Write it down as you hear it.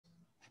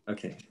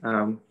Okay.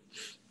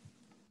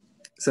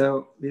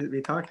 So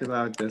we talked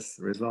about this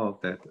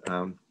result that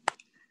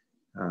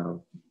uh,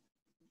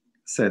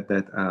 said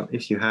that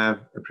if you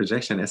have a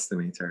projection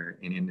estimator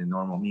in the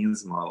normal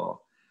means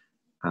model,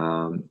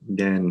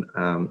 then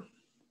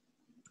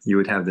you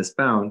would have this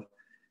bound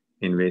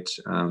in which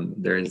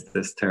there is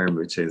this term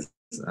which is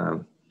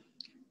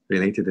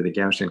related to the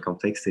Gaussian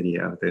complexity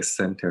of this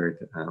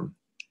centered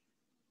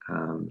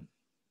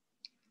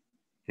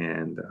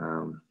and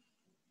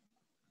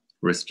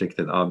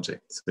restricted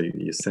object. So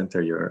you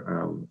center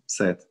your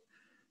set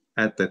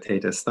at the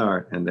theta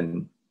star, and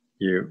then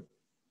you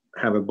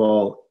have a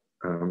ball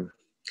or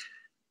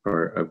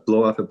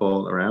blow up a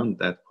ball around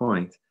that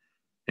point.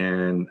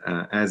 And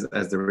as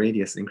the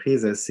radius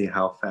increases, see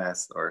how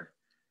fast, or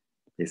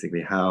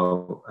basically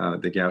how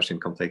the Gaussian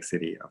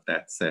complexity of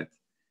that set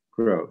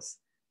grows.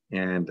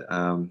 And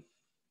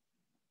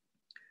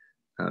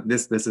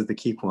this is the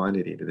key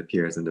quantity that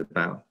appears in the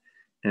bound.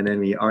 And then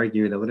we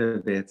argued a little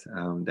bit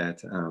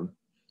that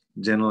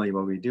generally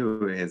what we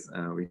do is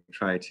we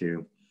try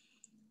to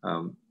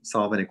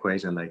solve an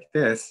equation like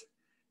this.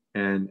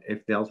 And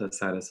if delta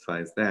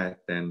satisfies that,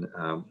 then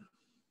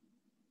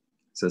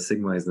so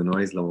sigma is the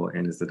noise level,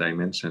 n is the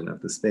dimension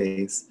of the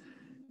space.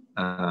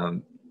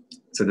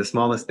 So the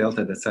smallest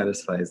delta that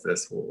satisfies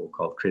this we'll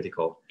call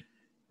critical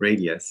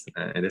radius,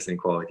 and this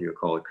inequality we'll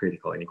call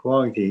critical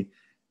inequality.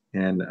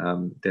 And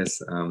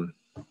this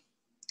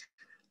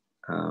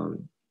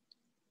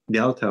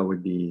delta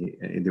would be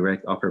a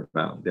direct upper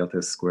bound.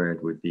 Delta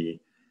squared would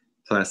be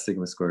plus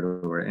sigma squared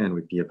over n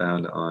would be a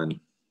bound on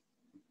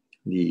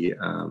the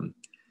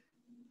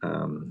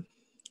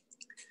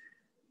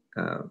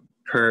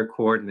per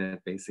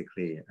coordinate,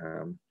 basically,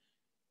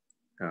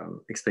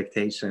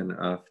 expectation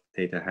of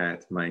theta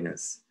hat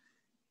minus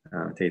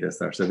theta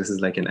star. So this is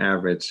like an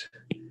average.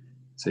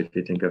 So if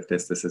you think of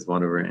this, this is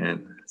 1 over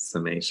n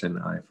summation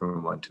I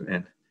from 1 to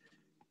n.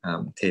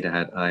 Theta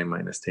hat I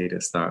minus theta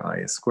star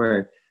I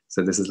squared.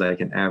 So this is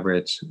like an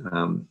average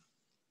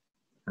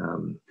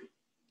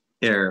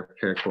error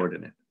pair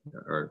coordinate,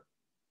 or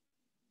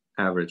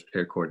average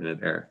pair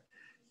coordinate error.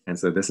 And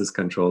so this is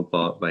controlled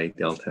by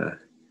delta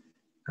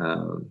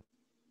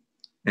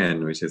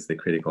n, which is the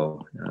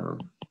critical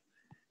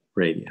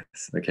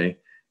radius, okay?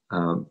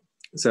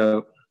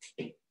 So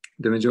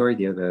the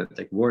majority of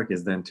the work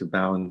is then to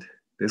bound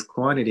this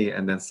quantity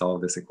and then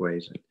solve this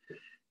equation.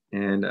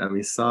 And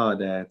we saw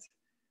that,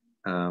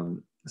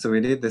 so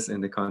we did this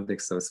in the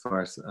context of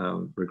sparse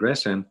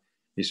regression.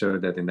 We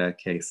showed that in that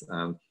case,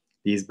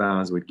 these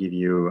bounds would give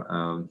you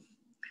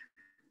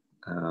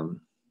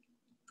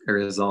a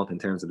result in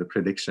terms of the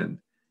prediction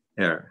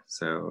error.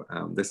 So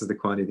this is the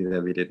quantity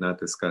that we did not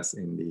discuss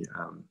in the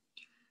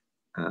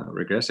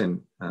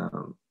regression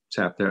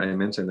chapter. I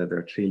mentioned that there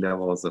are 3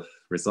 levels of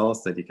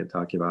results that you can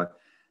talk about.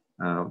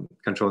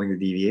 Controlling the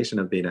deviation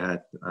of beta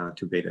hat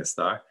to beta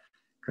star,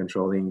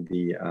 controlling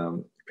the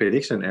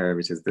prediction error,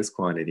 which is this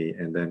quantity,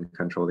 and then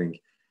controlling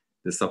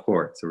the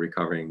support, so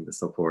recovering the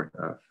support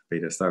of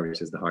beta star,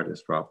 which is the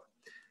hardest problem.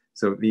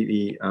 So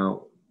we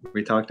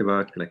talked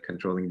about like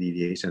controlling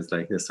deviations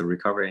like this, so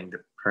recovering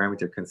the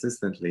parameter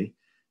consistently,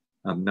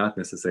 not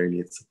necessarily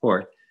its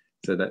support.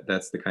 So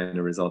that's the kind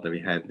of result that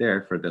we had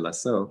there for the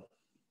lasso.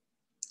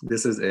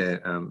 This is a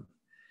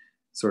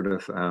sort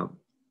of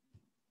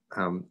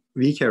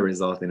weaker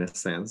result in a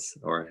sense,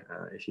 or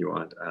if you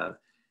want,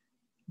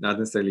 not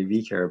necessarily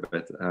weaker,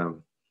 but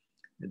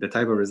the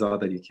type of result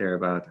that you care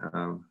about,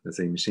 let's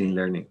say machine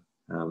learning,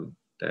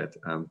 that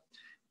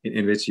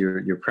in which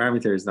your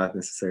parameter is not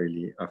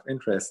necessarily of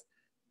interest,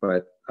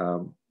 but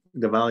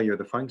the value of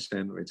the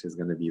function, which is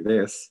going to be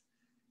this,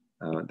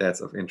 that's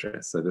of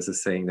interest. So this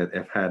is saying that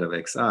f hat of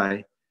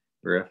xi,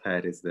 where f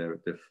hat is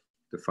the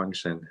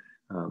function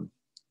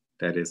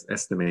that is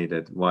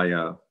estimated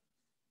via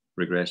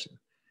regression.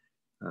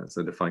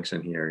 So the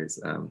function here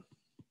is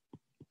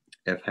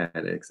f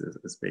hat x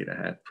is beta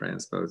hat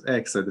transpose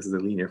x. So this is a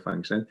linear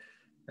function.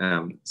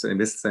 So in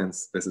this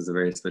sense, this is a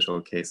very special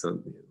case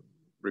of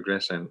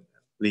regression.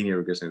 Linear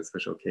regression is a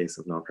special case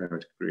of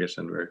non-parametric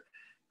regression, where you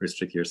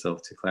restrict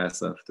yourself to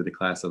the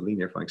class of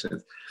linear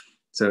functions.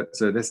 So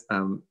this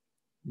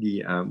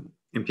the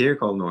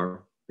empirical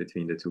norm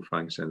between the two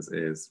functions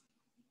is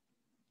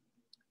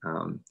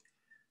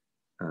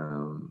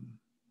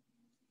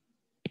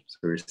so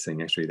we're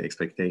saying actually the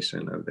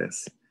expectation of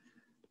this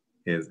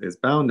is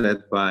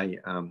bounded by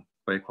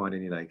a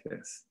quantity like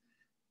this,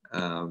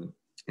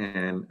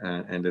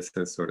 and this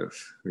is sort of,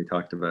 we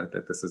talked about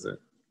that this is a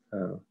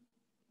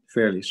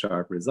fairly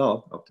sharp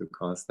result up to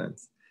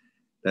constants.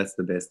 That's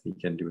the best you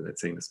can do,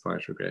 let's say, in the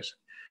sparse regression.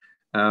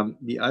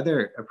 The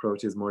other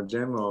approach is more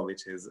general,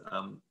 which is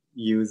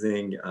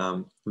using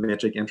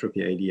metric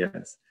entropy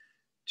ideas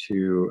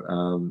to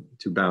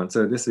bound.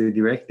 So this is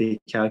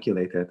directly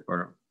calculated,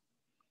 or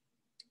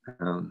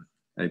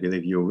I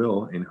believe you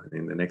will in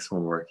the next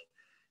homework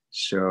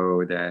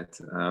show that.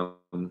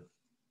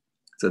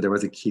 So there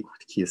was a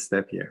key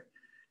step here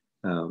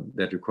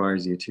that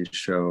requires you to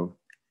show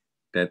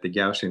that the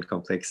Gaussian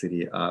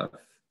complexity of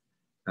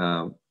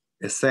a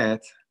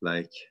set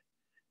like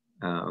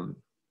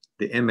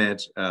the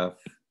image of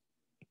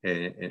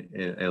a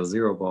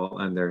L0 ball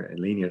under a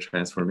linear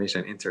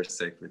transformation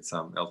intersect with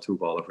some L2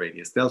 ball of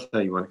radius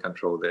delta. You want to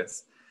control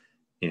this,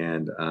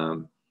 and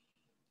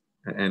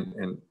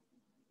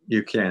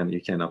you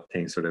can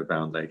obtain sort of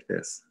bound like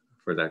this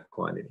for that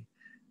quantity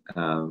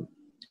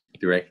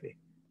directly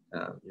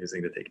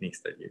using the techniques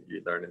that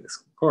you learn in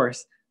this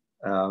course.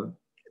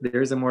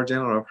 There is a more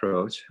general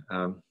approach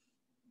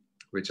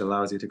which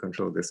allows you to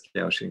control this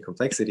Gaussian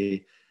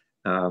complexity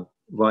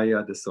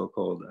via the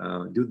so-called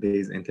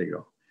Dudley's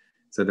integral.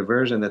 So the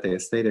version that I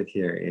stated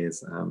here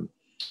is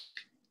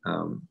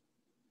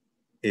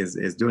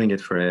doing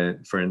it for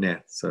a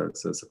net. So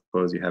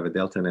suppose you have a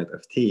delta net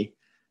of t,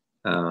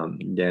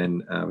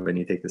 then when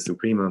you take the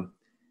supremum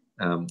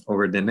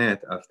over the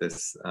net of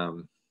this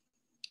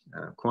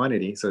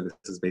quantity, so this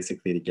is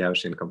basically the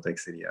Gaussian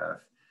complexity of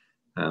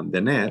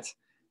the net.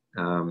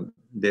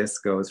 This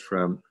goes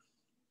from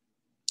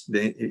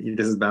this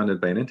is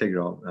bounded by an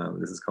integral.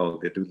 This is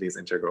called the Dudley's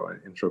integral,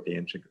 entropy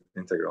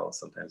integral,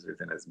 sometimes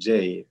written as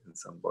J in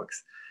some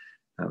books,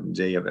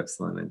 J of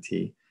epsilon and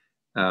t.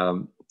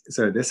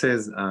 So this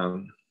is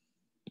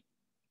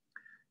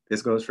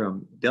this goes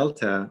from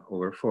delta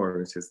over 4,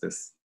 which is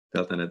this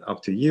delta net,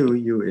 up to u.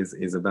 U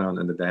is a bound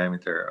in the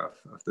diameter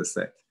of the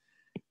set.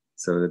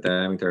 So the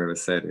diameter of a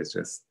set is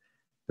just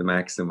the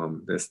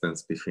maximum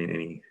distance between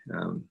any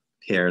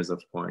pairs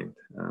of point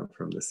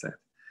from the set.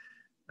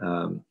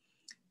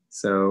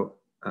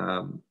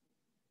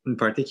 In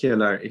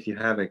particular, if you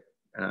have a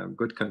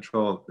good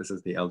control, this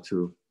is the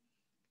L2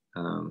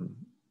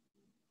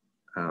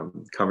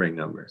 covering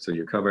number. So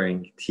you're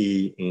covering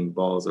t in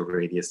balls of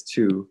radius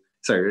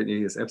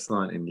radius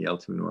epsilon in the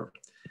L2 norm.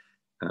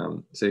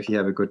 So if you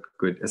have a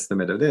good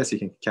estimate of this, you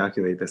can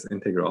calculate this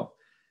integral,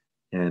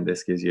 and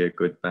this gives you a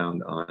good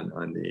bound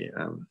on the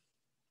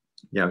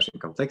Gaussian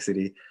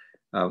complexity.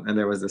 And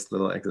there was this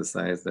little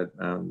exercise that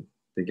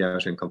the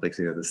Gaussian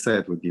complexity of the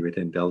set would be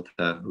within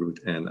delta root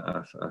n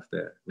of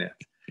the net.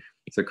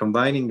 So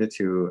combining the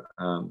two,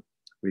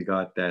 we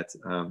got that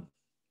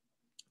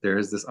there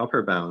is this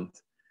upper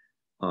bound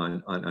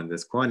on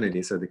this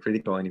quantity. So the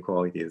critical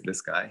inequality is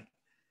this guy.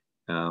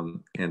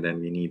 And then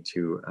we need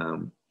to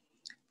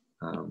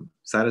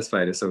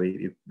satisfy this. So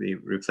we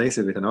replace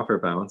it with an upper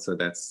bound. So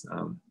that's,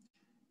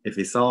 if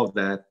we solve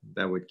that,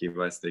 that would give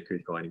us the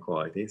critical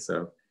inequality.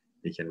 So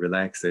we can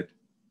relax it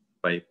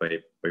by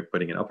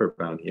putting an upper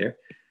bound here.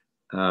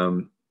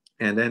 And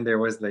then there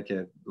was like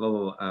a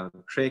little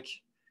trick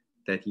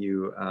that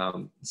you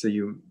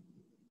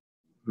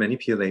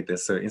manipulate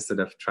this. So instead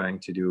of trying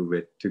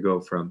to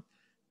go from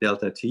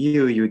delta to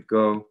u, you'd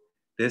go,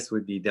 this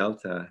would be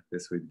delta,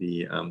 this would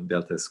be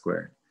delta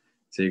squared.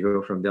 So you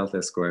go from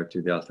delta squared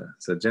to delta.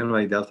 So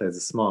generally delta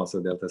is small,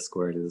 so delta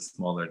squared is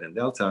smaller than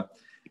delta.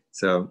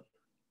 So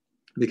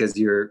because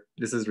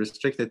this is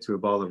restricted to a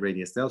ball of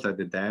radius delta,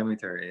 the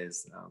diameter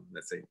is,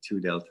 let's say 2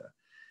 delta.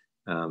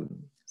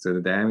 So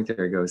the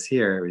diameter goes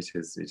here, which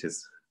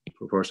is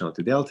proportional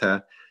to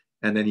delta.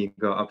 And then you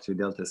go up to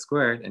delta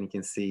squared, and you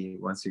can see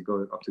once you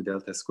go up to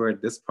delta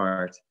squared, this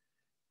part,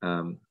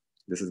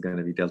 this is going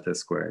to be delta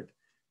squared.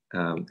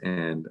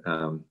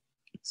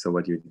 So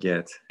what you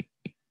get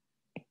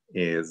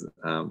is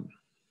a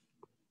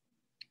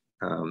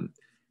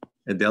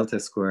delta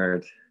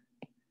squared.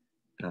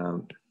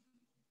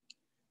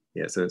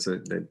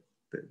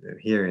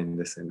 Here in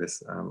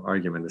this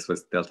argument, this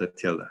was delta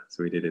tilde.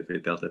 So we did it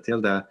with delta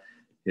tilde.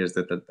 Here's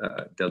the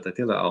delta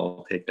tilde.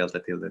 I'll take delta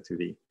tilde to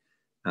be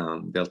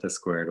delta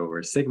squared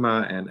over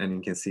sigma, and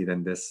you can see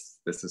then this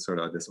is sort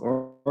of this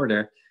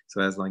order. So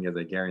as long as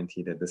I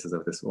guarantee that this is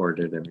of this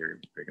order, then we're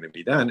going to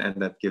be done,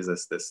 and that gives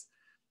us this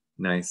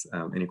nice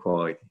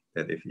inequality.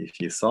 That if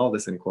you solve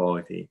this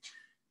inequality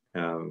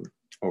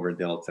over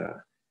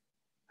delta,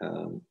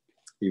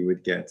 you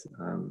would get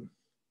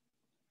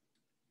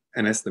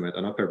an estimate,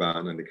 an upper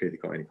bound on the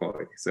critical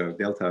inequality. So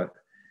delta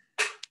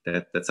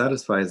that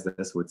satisfies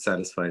this would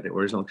satisfy the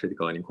original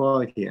critical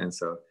inequality, and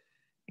so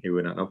it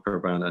would an upper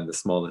bound on the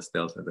smallest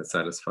delta that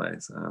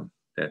satisfies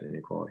that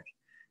inequality.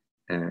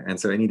 And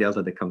so any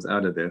delta that comes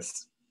out of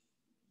this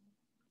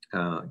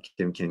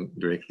can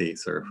directly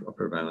sort of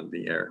upper bound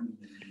the error.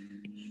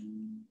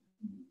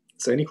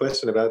 So any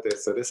question about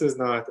this? So this is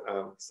not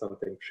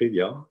something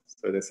trivial.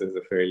 So this is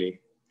a fairly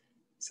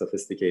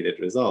sophisticated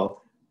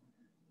result.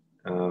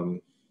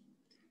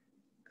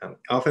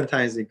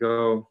 Oftentimes you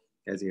go,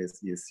 as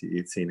you've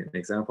seen in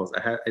examples,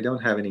 I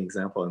don't have any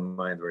example in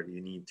mind where you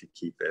need to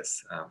keep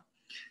this.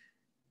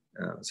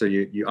 So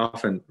you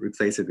often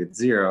replace it with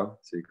 0.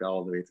 So you go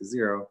all the way to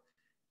 0.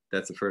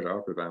 That's the first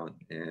upper bound.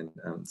 And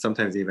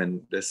sometimes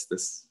even this,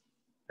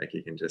 like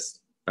you can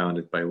just bound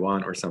it by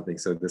 1 or something.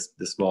 So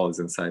this ball is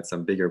inside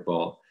some bigger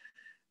ball.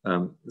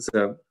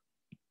 So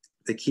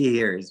the key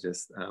here is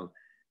just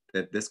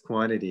that this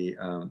quantity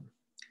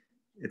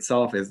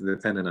itself is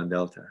dependent on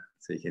delta.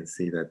 So you can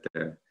see that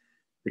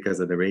because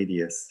of the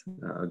radius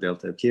of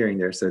delta appearing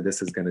there, so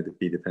this is going to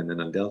be dependent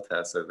on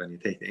delta. So when you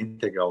take the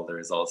integral, the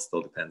result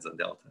still depends on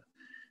delta.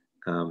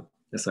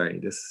 Sorry,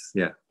 that's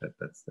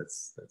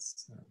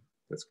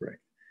that's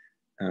correct.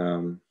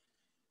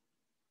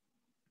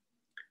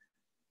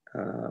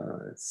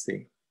 Let's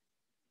see.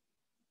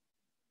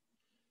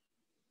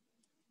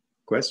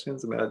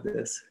 Questions about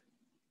this?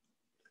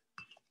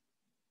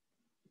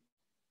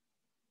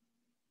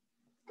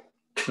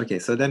 Okay,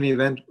 so then we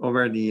went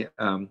over the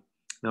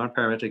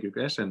non-parametric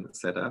regression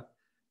setup,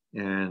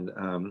 and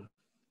I'm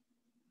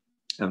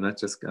not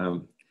just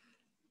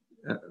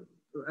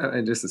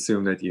I just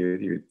assume that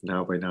you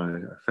now by now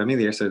are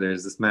familiar. So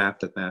there's this map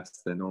that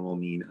maps the normal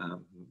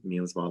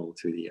means model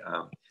to the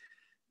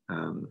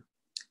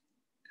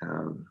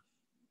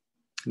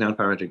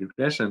non-parametric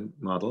regression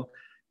model,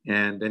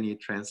 and then you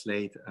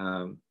translate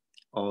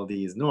all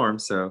these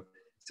norms. So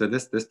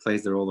this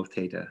plays the role of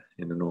theta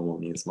in the normal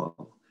means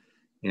model,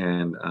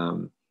 and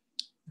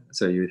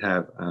so you'd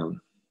have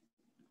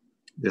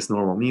this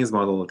normal means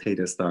model.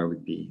 Theta star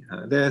would be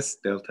this,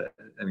 delta,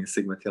 I mean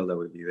sigma tilde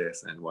would be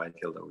this, and y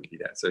tilde would be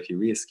that. So if you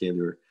rescale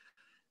your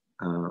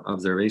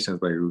observations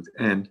by root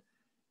n,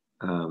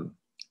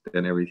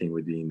 then everything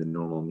would be in the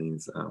normal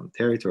means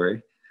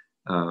territory.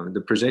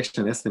 The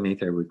projection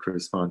estimator would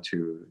correspond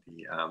to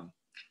the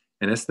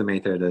an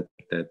estimator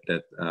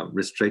that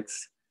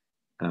restricts,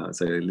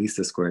 so at least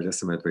a squared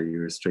estimate where you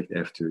restrict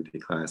f to the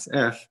class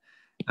f.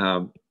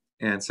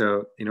 And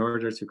so in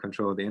order to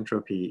control the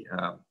entropy,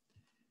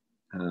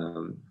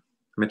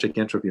 metric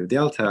entropy of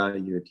delta,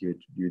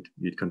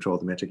 you'd control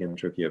the metric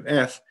entropy of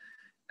f.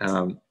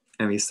 And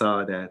we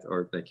saw that,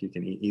 or like you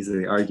can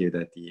easily argue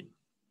that the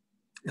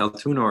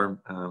L2 norm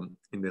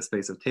in the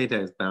space of theta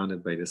is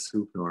bounded by the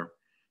sup norm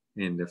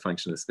in the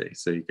functional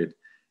space. So you could,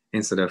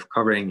 instead of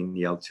covering in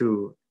the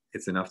L2,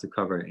 it's enough to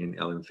cover in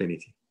L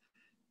infinity.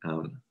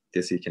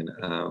 This you can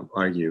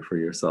argue for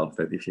yourself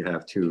that if you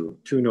have two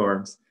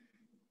norms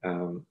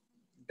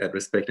that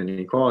respect an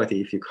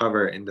inequality, if you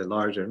cover in the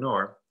larger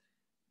norm,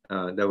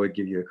 that would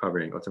give you a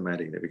covering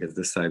automatically, because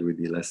this side would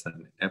be less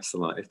than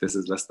epsilon. If this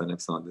is less than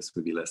epsilon, this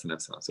would be less than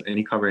epsilon. So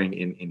any covering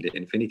in the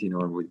infinity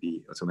norm would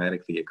be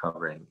automatically a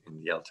covering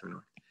in the L2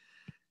 norm.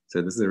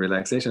 So this is a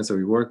relaxation. So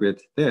we work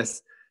with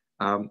this.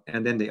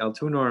 And then the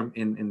L2 norm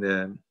in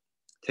the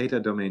theta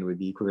domain would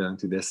be equivalent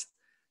to this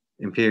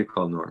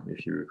empirical norm,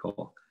 if you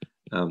recall.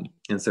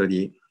 And so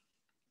the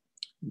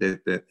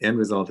end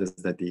result is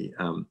that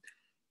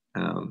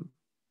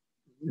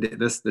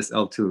this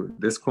L2,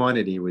 this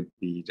quantity would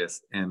be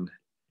just n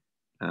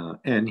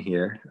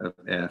here of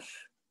f,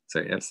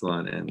 sorry,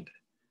 epsilon and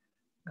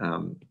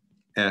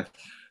f,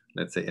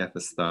 let's say f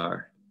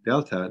star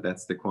delta.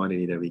 That's the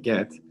quantity that we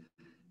get.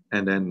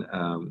 And then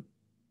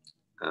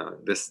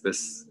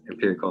this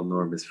empirical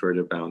norm is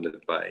further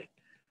bounded by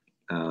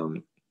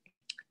the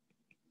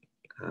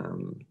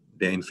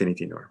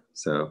infinity norm.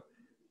 So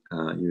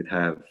you would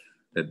have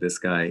that this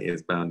guy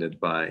is bounded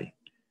by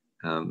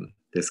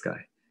this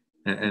guy.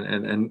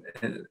 And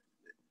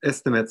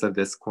estimates of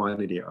this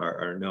quantity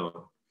are known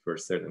for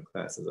certain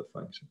classes of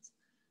functions.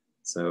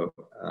 So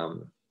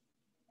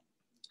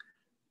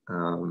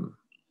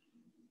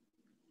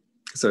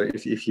so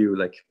if you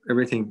like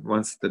everything,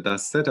 once the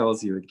dust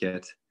settles, you would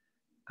get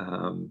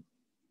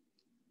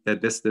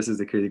that this is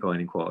the critical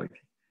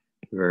inequality,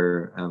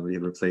 where we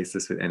replace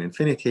this with n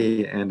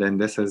infinity, and then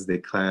this is the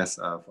class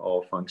of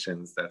all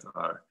functions that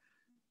are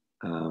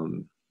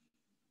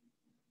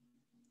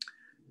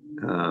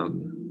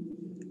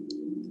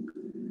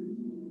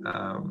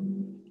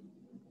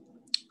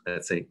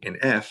let's say in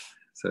f.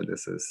 So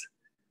this is,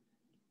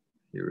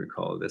 you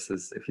recall, this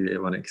is, if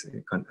you want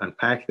to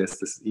unpack this,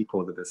 this is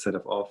equal to the set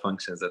of all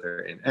functions that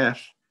are in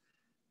f.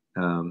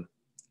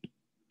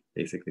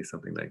 Basically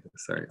something like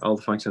this, sorry. All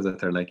the functions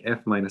that are like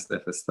f minus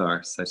f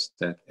star, such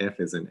that f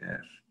is in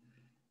f.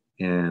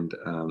 And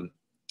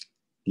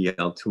the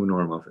L2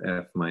 norm of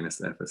f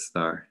minus f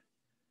star,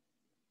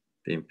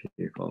 the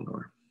empirical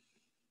norm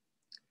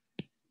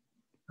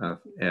of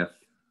f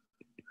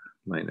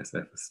minus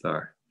f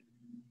star.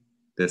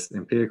 This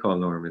empirical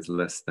norm is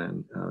less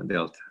than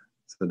delta.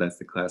 So that's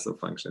the class of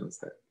functions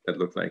that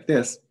look like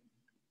this.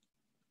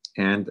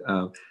 And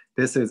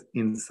this is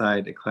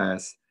inside a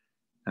class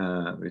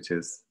which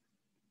is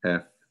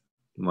f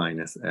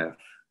minus f.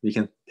 We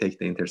can take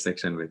the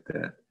intersection with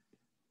the,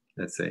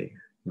 let's say,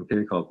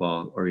 empirical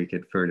ball, or you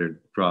could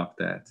further drop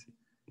that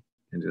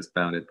and just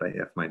bound it by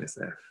f minus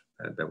f.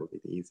 That would be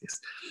the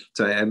easiest.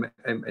 So I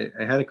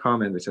had a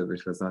comment which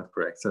was not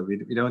correct. So we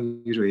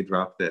don't usually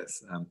drop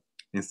this.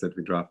 Instead,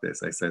 we drop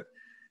this. I said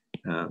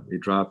we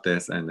drop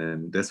this, and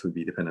then this would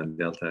be dependent on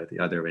delta. The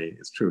other way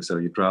is true. So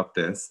you drop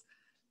this,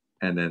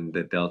 and then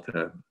the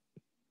delta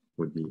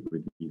would be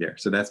there.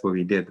 So that's what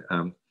we did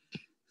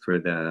for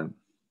the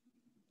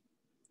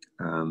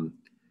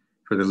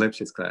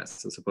Lipschitz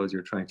class. So suppose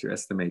you're trying to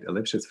estimate a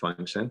Lipschitz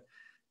function.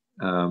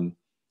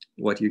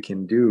 What you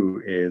can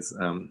do is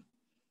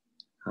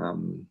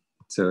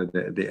so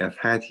the f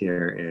hat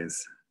here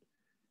is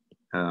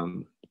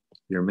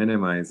you're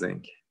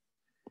minimizing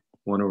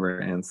 1 over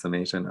n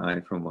summation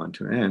I from 1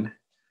 to n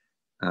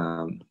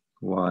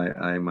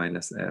yi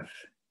minus f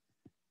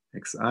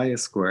xi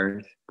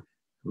squared,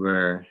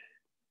 where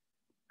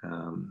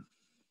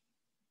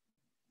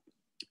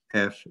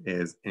f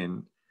is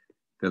in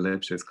the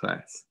Lipschitz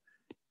class.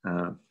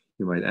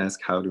 You might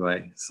ask, how do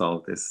I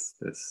solve this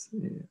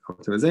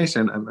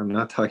optimization? I'm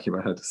not talking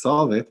about how to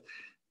solve it,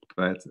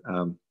 but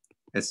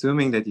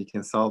assuming that you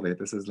can solve it,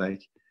 this is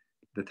like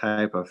the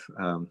type of,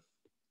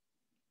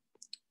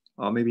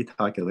 I'll maybe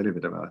talk a little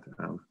bit about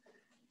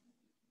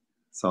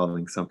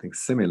solving something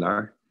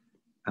similar,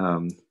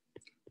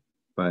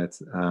 but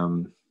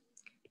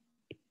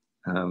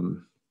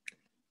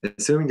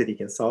assuming that you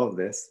can solve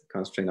this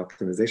constraint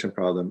optimization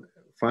problem,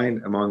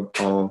 find among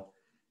all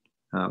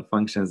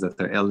functions that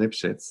are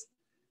L-Lipschitz,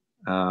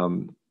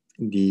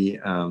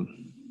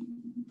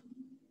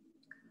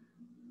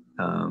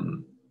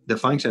 the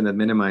function that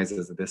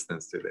minimizes the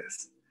distance to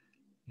this.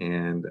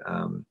 And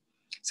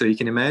so you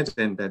can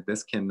imagine that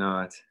this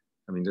cannot,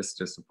 I mean, just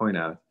to point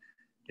out,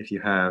 if you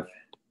have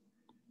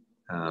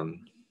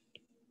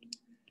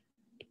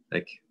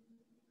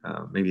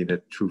maybe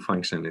the true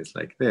function is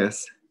like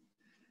this,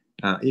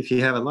 if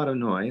you have a lot of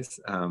noise,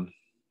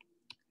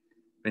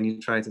 when you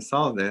try to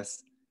solve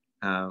this,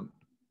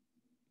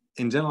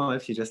 in general,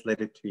 if you just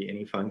let it be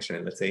any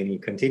function, let's say any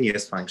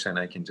continuous function,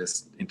 I can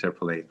just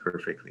interpolate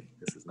perfectly.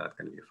 This is not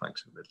going to be a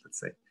function, but let's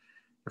say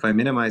if I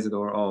minimize it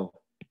over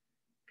all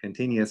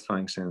continuous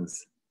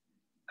functions,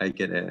 I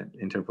get an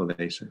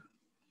interpolation.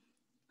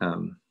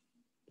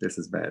 This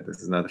is bad.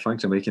 This is not a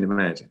function, but you can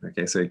imagine.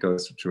 Okay, so it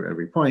goes through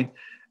every point.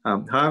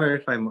 However,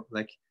 if I'm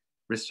like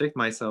restrict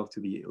myself to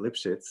the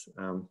Lipschitz,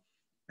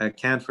 I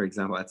can, for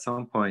example, at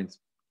some point,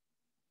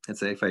 let's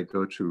say if I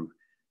go through,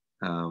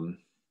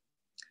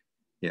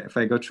 if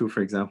I go through,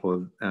 for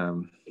example,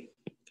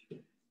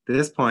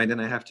 this point, then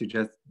I have to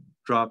just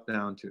drop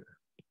down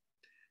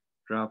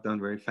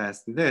very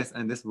fast to this,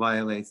 and this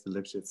violates the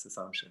Lipschitz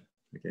assumption.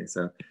 Okay,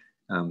 so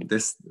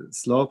this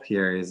slope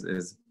here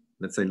is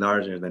let's say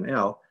larger than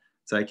L,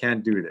 so I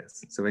can't do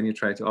this. So when you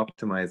try to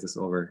optimize this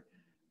over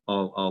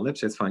all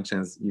Lipschitz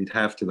functions, you'd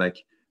have to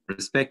like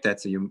respect that.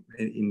 So you,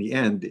 in the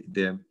end,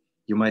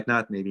 you might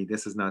not, maybe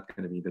this is not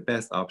going to be the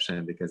best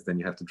option, because then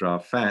you have to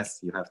drop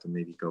fast. You have to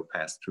maybe go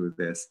pass through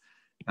this.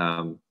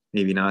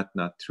 Maybe not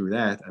through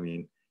that. I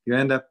mean, you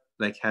end up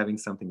like having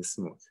something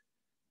smooth.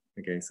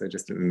 Okay, so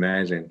just to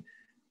imagine.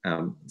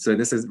 So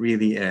this is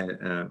really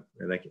a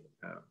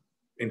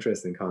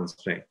interesting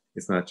constraint.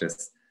 It's not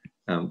just,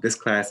 this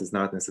class is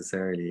not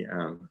necessarily,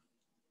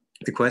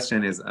 the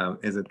question is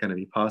it going to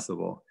be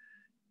possible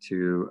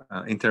to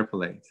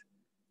interpolate?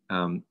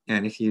 And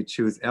if you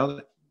choose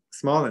L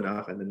small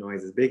enough and the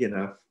noise is big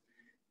enough,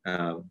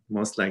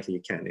 most likely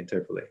you can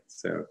interpolate.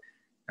 So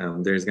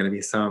there's going to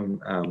be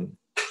some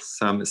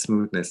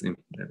smoothness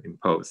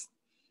imposed,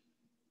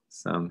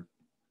 some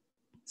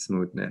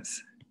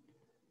smoothness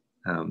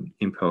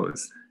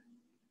imposed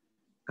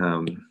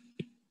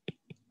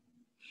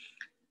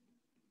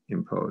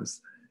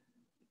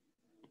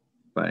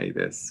by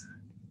this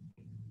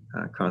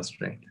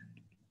constraint.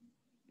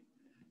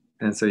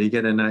 And so you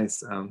get a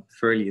nice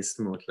fairly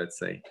smooth, let's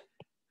say.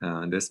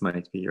 This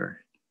might be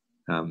your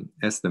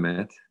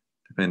estimate,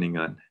 depending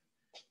on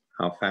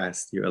how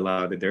fast you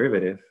allow the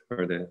derivative,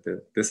 or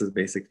this is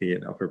basically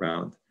an upper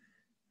bound.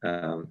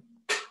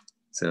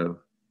 So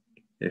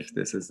if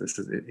this is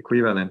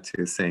equivalent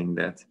to saying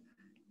that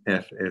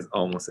f is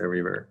almost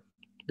everywhere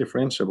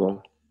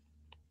differentiable,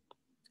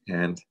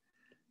 and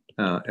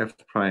f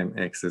prime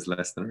x is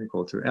less than or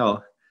equal to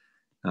L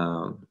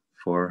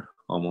for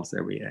almost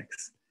every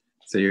x.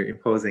 So you're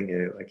imposing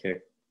a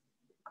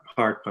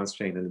hard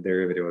constraint on the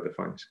derivative of the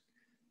function,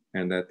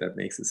 and that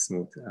makes it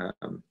smooth.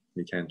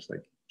 You can't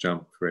like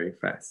jump very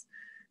fast.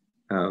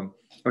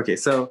 Okay,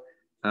 so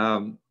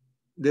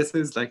this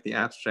is like the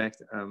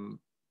abstract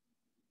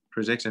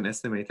projection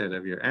estimator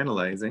that we're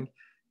analyzing,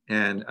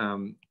 and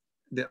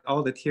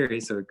all the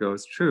theory, so it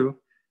goes through,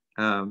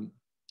 and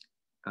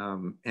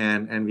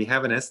we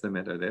have an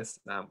estimate of this.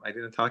 I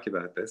didn't talk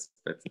about this,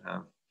 but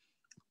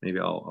maybe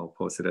I'll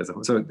post it as a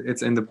whole. So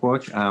it's in the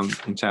book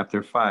in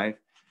chapter 5.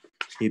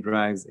 He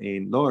derives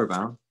a lower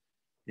bound,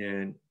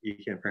 and you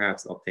can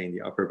perhaps obtain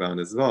the upper bound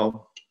as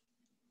well.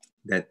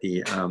 That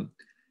the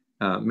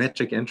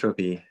metric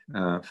entropy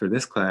for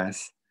this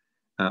class,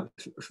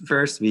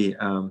 first we're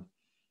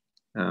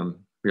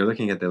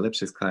looking at the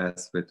Lipschitz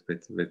class with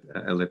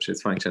a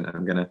Lipschitz function.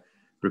 I'm going to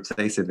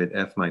replace it with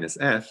f minus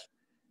f,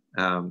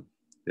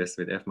 this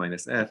with f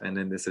minus f, and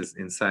then this is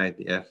inside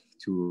the f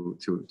to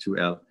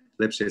L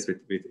Lipschitz with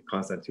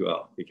constant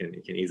 2L. You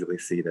can easily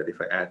see that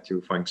if I add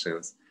two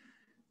functions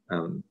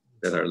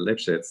that are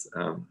Lipschitz,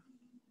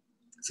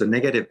 so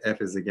negative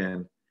f is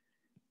again,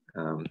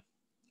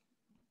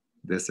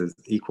 this is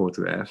equal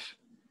to f.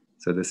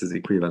 So this is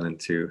equivalent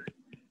to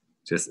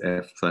just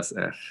f plus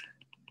f,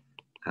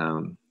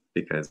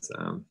 because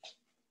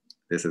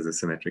this is a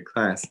symmetric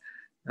class.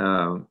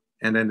 And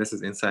then this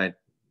is inside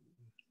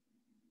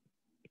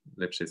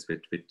Lipschitz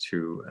with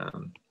two,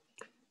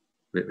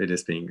 with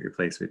this being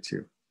replaced with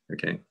 2,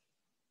 okay?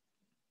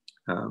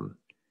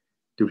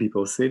 Do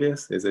people see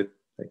this? Is it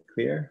like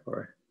clear,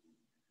 or?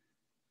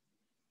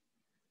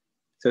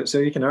 So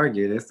you can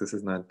argue this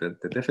is not that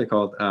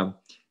difficult.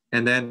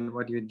 And then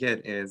what you'd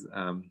get is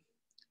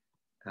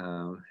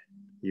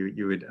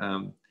you would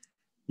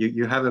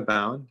you have a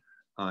bound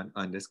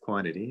on this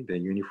quantity, the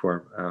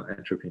uniform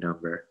entropy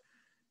number,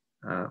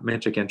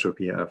 metric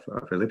entropy of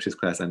Lipschitz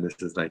class, and this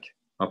is like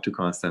up to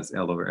constants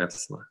L over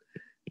epsilon.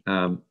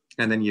 And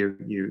then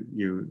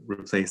you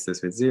replace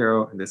this with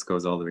 0, and this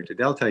goes all the way to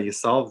delta. You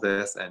solve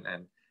this,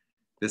 and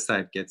this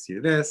side gets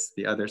you this.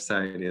 The other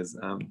side is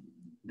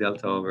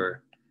delta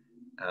over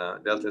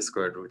delta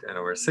squared root n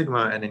over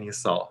sigma, and then you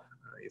solve.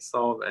 You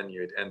solve, and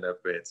you'd end up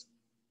with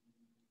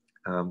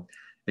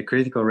a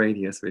critical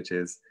radius, which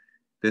is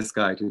this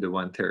guy to the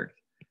 1/3.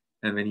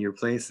 And when you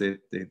replace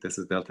it, this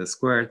is delta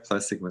squared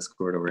plus sigma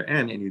squared over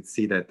n, and you'd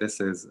see that this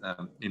is,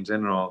 in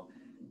general,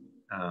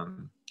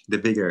 the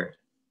bigger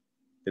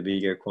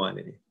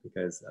quantity,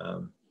 because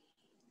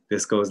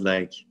this goes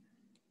like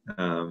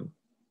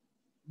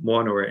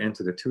 1 over n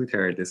to the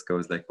 2/3. This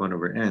goes like 1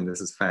 over n.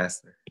 This is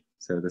faster.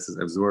 So this is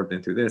absorbed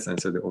into this, and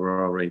so the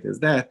overall rate is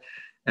that.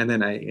 And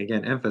then I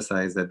again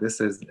emphasize that this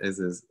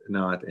is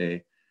not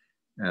a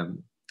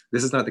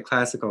this is not the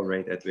classical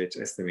rate at which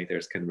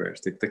estimators converge.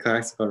 The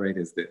classical rate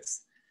is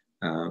this,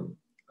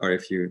 or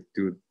if you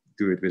do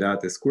it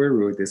without the square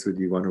root, this would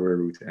be 1 over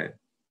root n.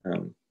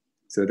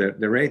 So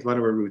the rate 1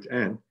 over root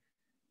n,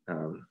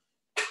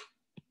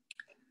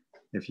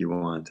 if you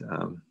want,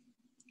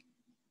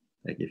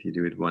 like if you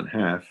do it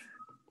 1/2,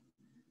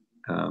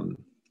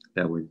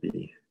 that would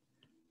be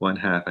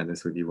 1/2, and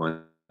this would be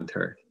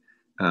 1/3.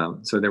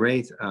 So the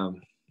rate,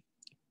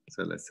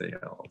 so let's say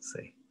I'll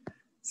say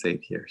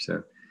it here.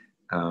 So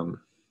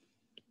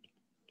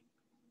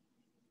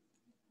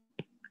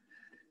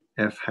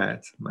f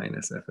hat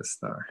minus f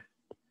star,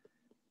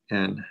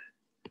 and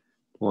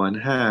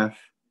 1/2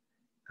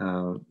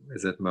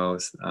 is at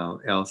most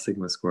L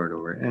sigma squared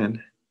over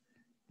n.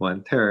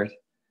 1/3,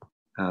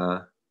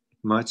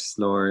 much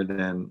slower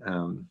than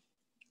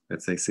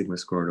let's say sigma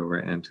squared over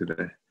n to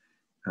the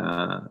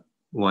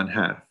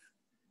 1/2,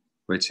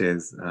 which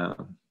is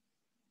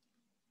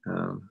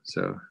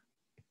so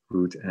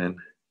root n.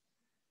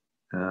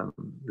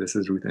 This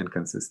is root n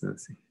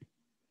consistency,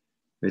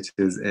 which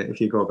is,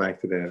 if you go back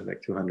to the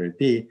like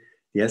 200B,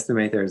 the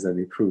estimators that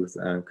we proved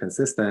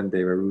consistent,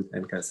 they were root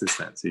n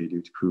consistent. So you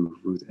do to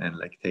prove root n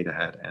like theta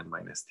hat n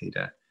minus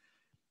theta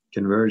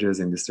converges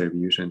in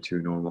distribution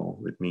to normal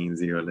with mean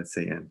 0, let's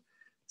say, and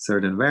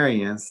certain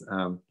variance.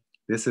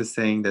 This is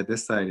saying that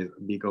this side is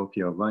big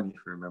OP of 1, if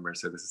you remember.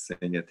 So this is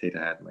saying that theta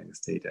hat minus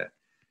theta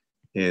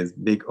is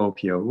big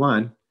OP of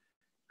 1,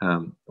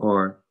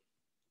 or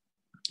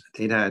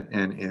theta hat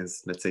n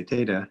is, let's say,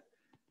 theta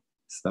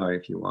star,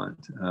 if you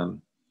want,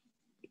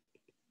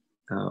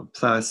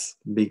 plus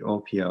big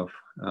OP of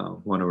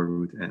 1 over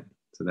root n.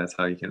 So that's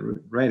how you can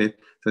write it.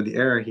 So the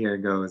error here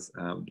goes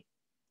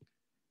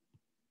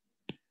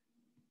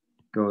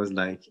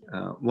like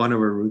 1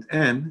 over root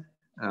n,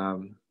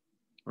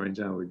 or in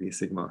general would be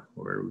sigma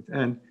over root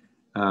n.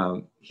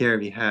 Here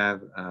we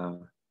have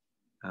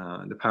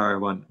the power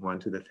 1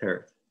 to the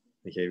 3rd,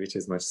 okay, which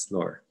is much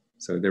slower.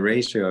 So the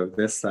ratio of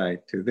this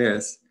side to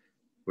this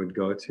would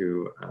go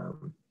to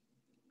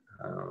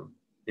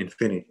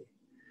infinity,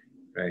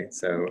 right?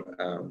 So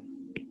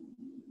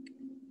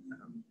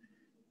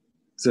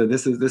so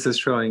this is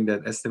showing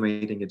that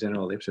estimating a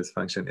general Lipschitz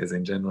function is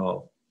in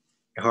general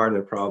a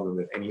harder problem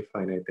than any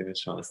finite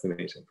dimensional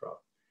estimation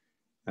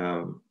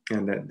problem.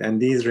 And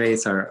these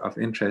rates are of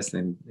interest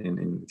in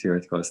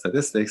theoretical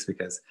statistics,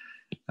 because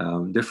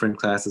different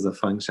classes of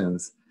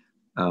functions,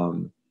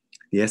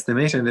 the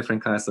estimation of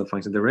different classes of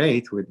functions, the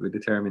rate would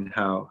determine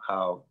how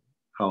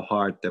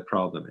hard the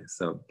problem is.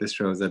 So this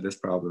shows that this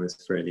problem is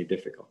fairly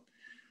difficult.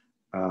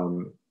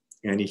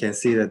 And you can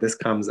see that this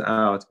comes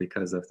out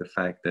because of the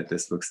fact that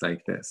this looks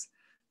like this.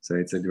 So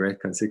it's a direct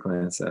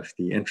consequence of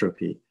the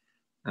entropy,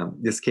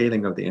 the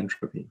scaling of the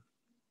entropy.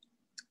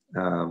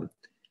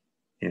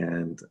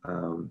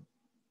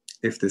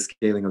 If the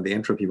scaling of the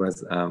entropy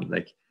was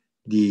like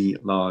d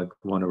log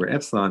 1 over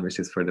epsilon, which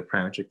is for the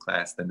parametric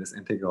class, then this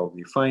integral will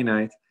be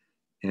finite,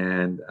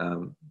 and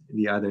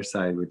the other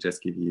side would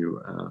just give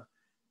you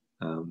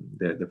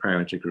the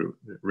parametric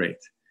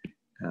rate.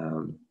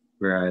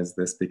 Whereas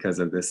this, because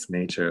of this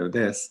nature of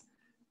this,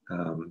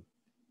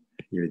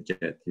 you'd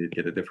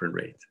get a different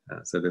rate.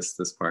 So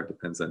this part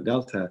depends on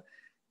delta,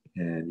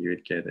 and you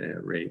would get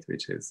a rate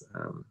which is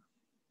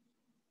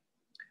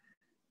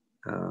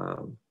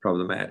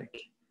problematic.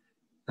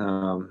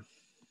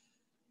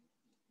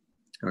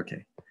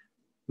 Okay,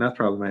 not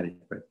problematic,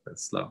 but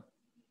slow.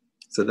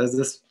 So does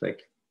this,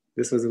 like,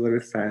 this was a little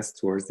bit fast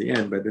towards the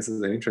end, but this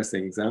is an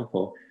interesting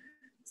example.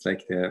 It's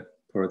like the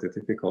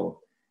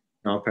prototypical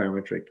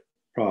non-parametric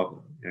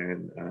problem.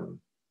 And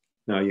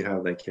now you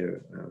have like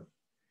a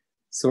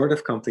sort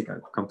of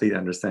complete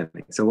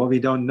understanding. So what we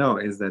don't know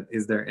is that,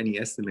 is there any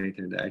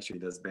estimator that actually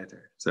does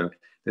better? So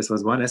this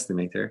was one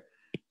estimator.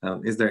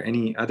 Is there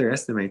any other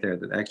estimator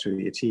that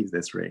actually achieves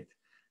this rate?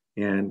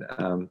 And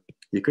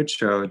you could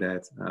show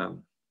that,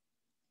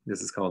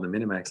 this is called the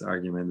minimax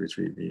argument, which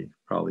we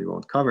probably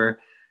won't cover,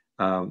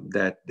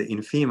 that the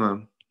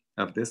infimum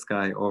of this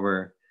guy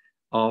over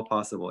all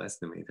possible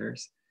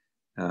estimators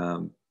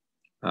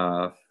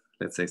of,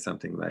 let's say,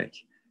 something like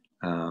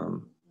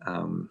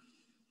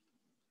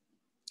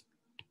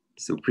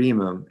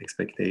supremum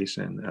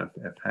expectation of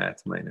f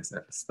hat minus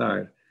f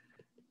star.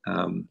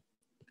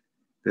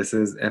 This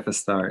is f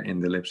star in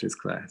the Lipschitz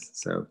class.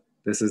 So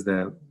this is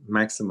the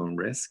maximum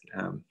risk.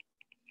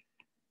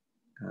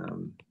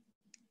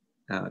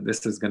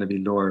 This is going to be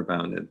lower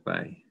bounded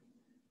by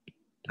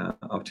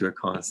up to a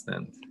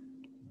constant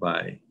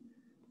by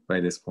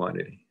this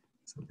quantity,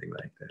 something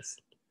like this.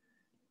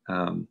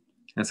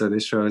 And so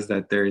this shows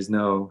that there is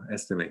no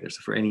estimator.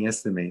 So for any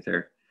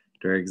estimator,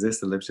 there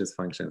exists a Lipschitz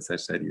function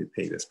such that you would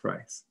pay this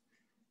price.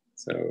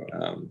 So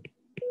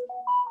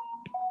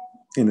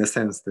in a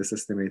sense, this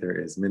estimator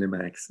is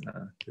minimax.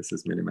 This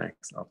is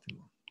minimax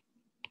optimal.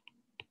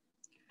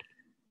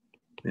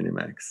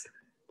 Minimax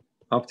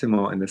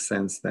optimal in the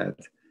sense that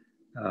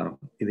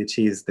it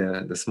achieves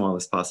the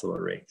smallest possible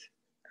rate.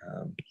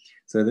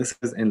 So this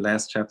is in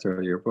last chapter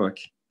of your book,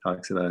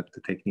 talks about the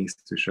techniques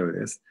to show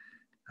this.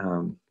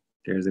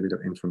 There's a bit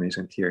of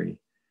information theory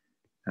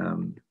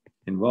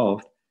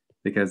involved,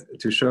 because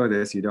to show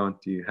this, you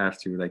have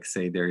to like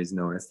say there is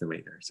no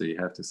estimator. So you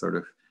have to sort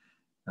of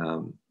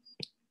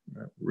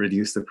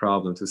reduce the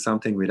problem to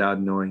something without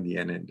knowing the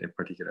n in a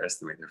particular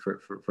estimator.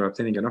 For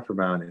obtaining an upper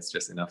bound, it's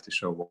just enough to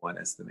show one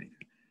estimator.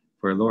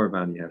 For a lower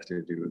bound, you have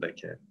to do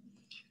like an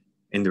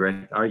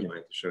indirect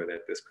argument to show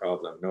that this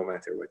problem, no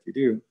matter what you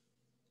do,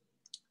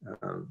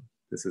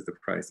 this is the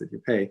price that you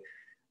pay.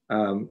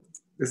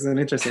 This is an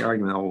interesting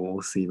argument.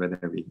 We'll see whether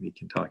we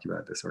can talk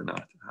about this or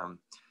not.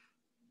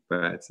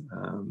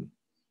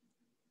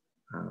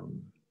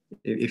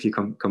 If you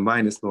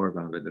combine this lower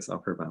bound with this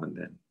upper bound,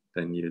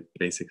 then you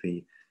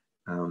basically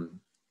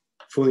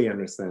fully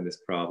understand this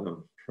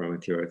problem from a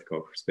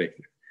theoretical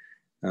perspective.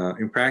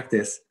 In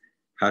practice,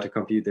 how to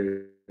compute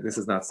this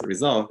is not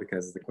resolved,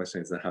 because the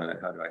question is how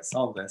do I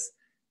solve this?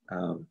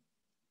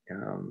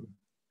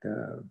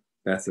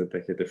 That's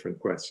like a different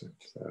question.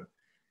 So,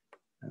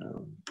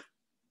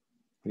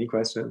 any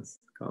questions,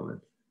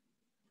 comments?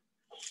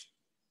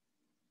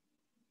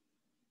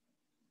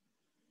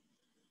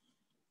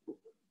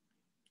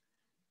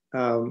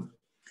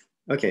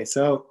 Okay,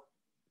 so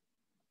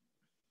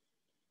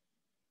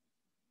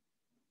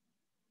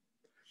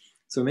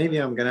maybe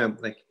I'm gonna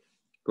like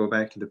go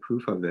back to the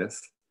proof of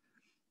this,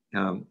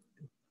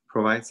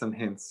 provide some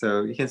hints.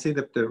 So you can see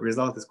that the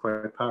result is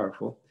quite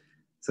powerful.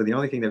 So the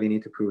only thing that we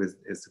need to prove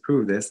is to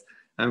prove this.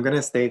 I'm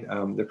gonna state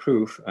the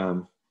proof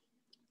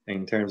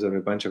in terms of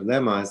a bunch of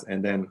lemmas,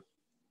 and then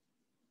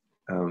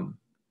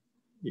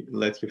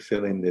let you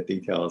fill in the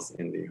details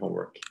in the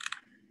homework.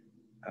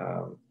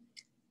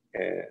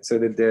 So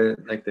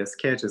the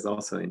sketch is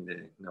also in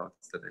the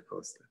notes that I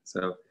posted. So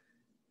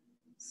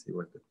let's see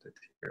what the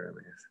theorem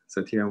is.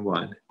 So theorem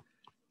 1.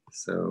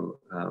 So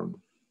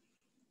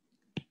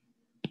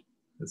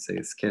let's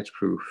say sketch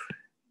proof.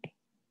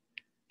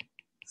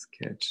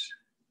 Sketch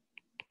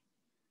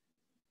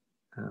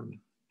of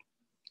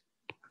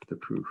the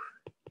proof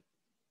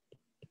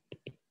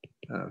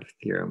of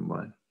theorem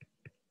 1.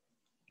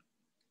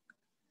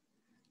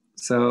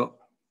 So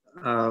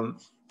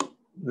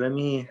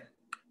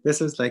this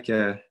is like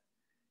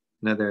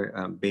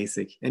another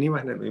basic. Let me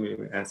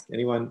ask,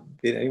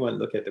 did anyone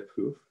look at the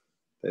proof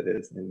that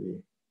is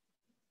in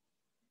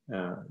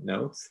the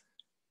notes?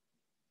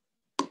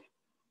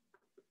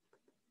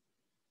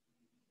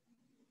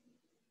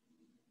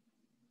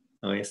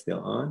 Are you still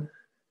on?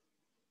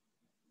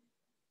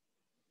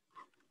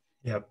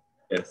 Yep.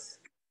 Yes.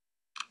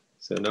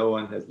 So no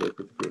one has looked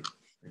at the proof.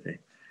 Okay.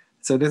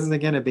 So this is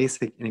again a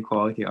basic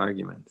inequality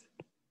argument.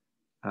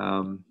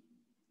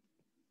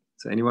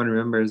 So anyone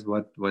remembers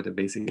what a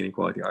basic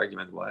inequality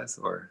argument was,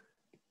 or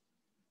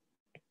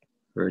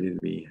where did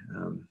we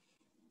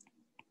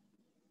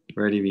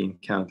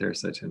encounter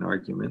such an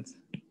argument?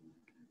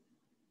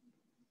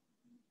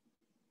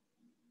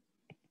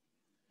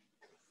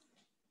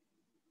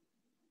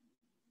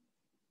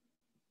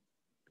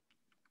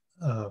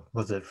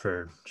 Was it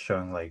for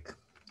showing like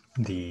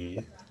the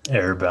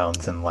error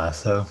bounds in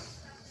Lasso?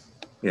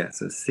 Yeah,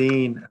 so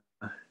seeing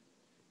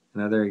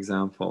another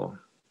example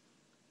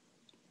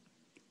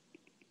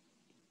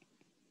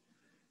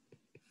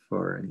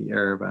for the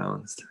error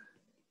bounds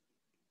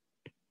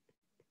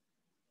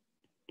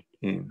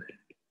in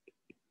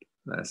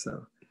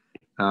Lasso.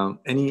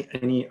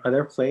 Any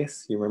other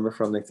place you remember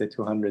from, like, say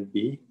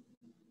 200B?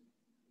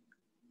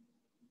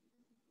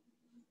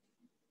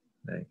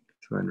 Like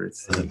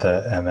 200C. Was it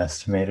the M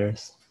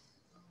estimators?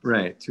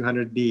 Right,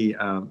 200B.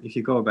 If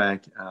you go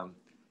back,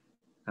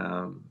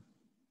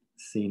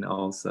 seen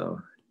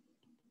also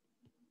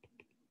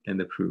in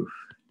the proof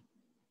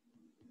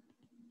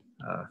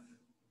of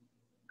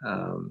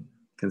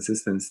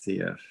consistency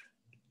of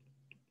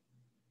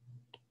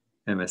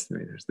M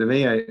estimators. The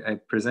way I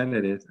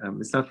presented it,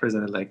 it's not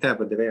presented like that,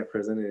 but the way I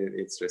presented it,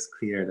 it's just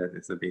clear that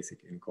it's a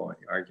basic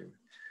inequality argument.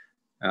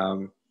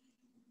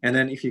 And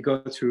then if you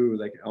go through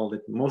like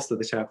most of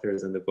the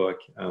chapters in the book,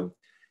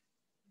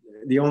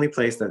 the only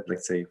place that,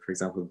 let's say, for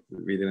example,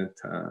 we didn't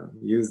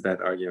use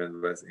that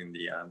argument was in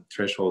the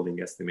thresholding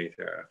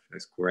estimator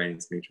of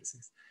covariance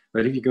matrices.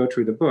 But if you go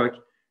through the book,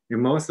 in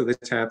most of the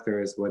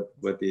chapters,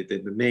 what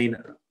the main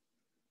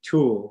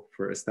tool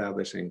for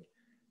establishing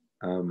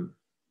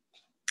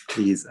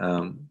these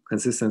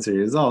consistency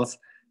results,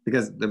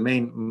 because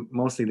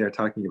mostly they're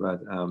talking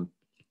about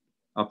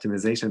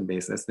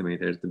optimization-based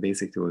estimators, the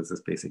basic tool is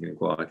this basic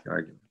inequality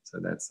argument. So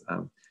that's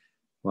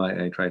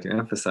why I try to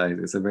emphasize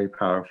it's a very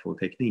powerful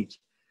technique.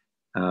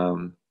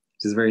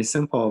 Which is very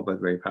simple, but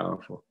very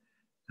powerful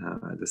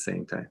at the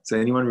same time. So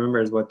anyone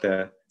remembers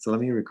so let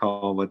me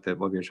recall what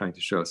we're trying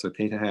to show. So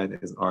theta hat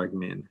is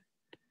argmin,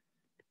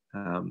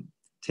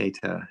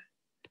 theta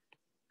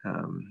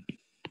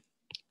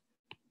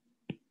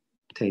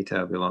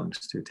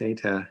belongs to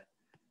theta,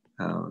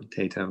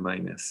 theta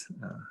minus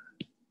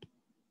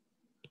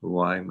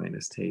y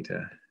minus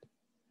theta,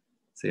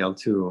 say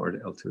L2 or the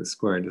L2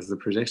 squared. This is a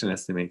projection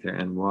estimator,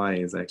 and y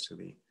is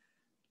actually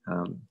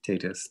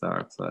theta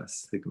star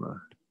plus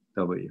sigma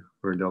w,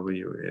 where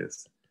w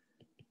is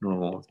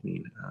normal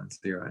mean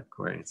zero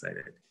covariance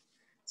identity.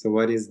 So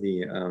what is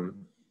the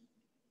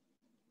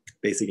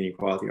basic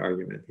inequality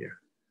argument here?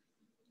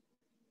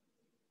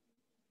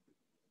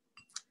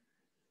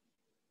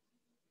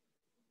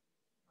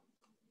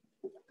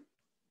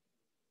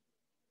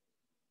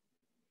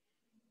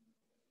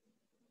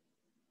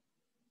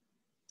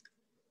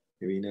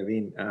 Maybe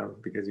Naveen,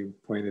 because you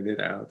pointed it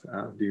out,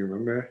 do you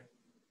remember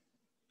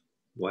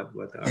what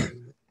the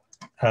argument?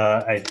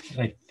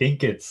 I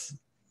think it's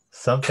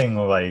something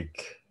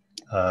like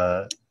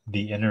the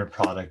inner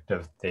product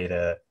of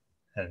theta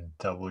and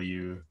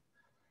w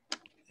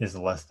is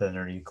less than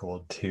or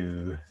equal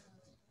to,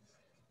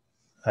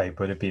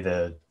 would it be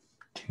the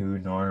 2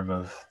 norm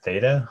of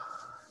theta?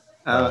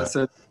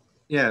 So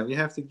yeah, we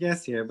have to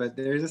guess here, but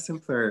there's a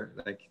simpler,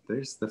 like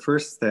there's the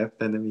first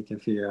step, and then we can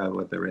figure out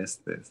what the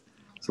rest is.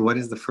 So what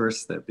is the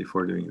first step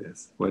before doing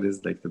this? What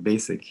is like the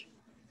basic,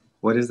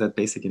 what is that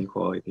basic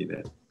inequality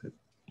that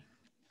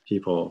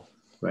people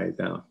write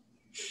down?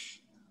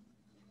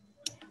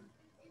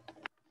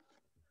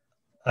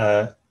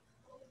 I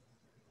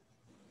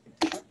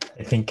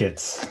think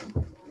is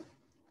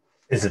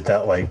it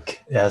that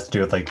like it has to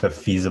do with like the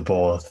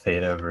feasible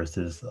theta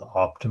versus the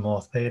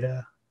optimal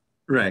theta?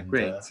 Right,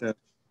 great. So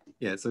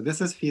yeah, so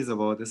this is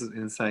feasible. This is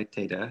inside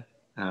theta.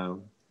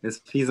 It's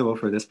feasible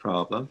for this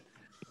problem.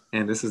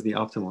 And this is the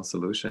optimal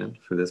solution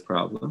for this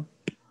problem.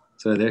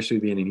 So there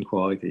should be an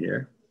inequality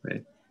here,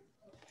 right?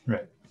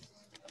 Right.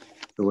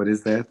 So what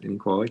is that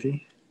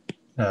inequality?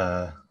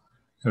 It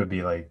would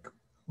be like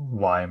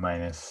y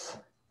minus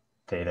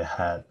theta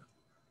hat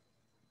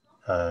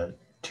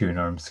 2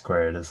 norm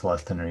squared is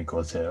less than or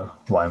equal to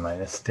y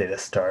minus theta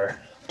star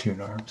 2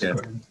 norm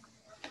squared.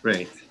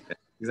 Right.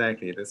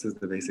 Exactly. This is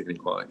the basic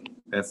inequality.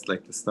 That's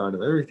like the start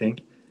of everything.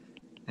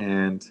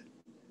 And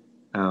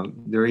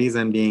the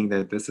reason being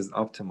that this is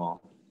optimal,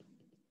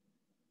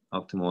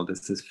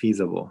 this is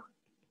feasible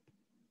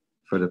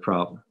for the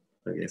problem.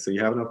 Okay, so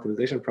you have an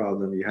optimization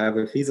problem, you have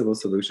a feasible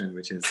solution,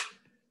 which is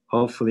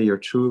hopefully your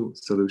true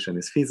solution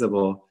is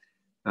feasible.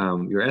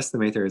 Your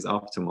estimator is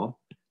optimal.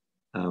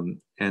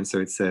 And so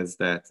it says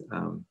that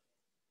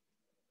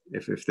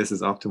if this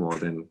is optimal,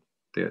 then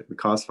the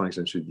cost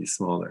function should be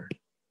smaller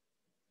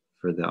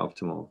for the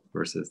optimal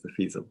versus the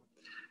feasible.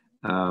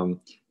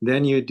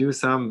 Then you do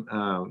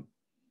some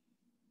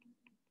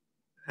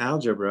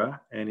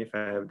algebra, and if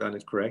I have done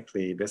it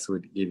correctly, this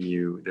would give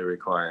you the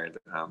required,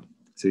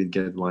 so you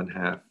get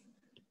 1/2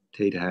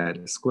 theta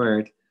hat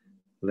squared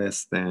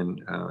less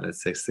than,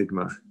 let's say,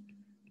 sigma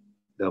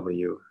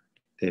w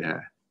theta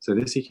hat. So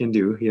this you can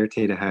do. Here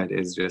theta hat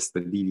is just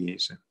the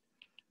deviation,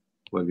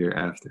 what we're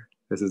after.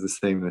 This is the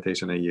same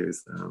notation I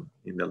used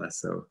in the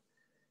Lasso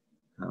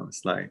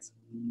slides.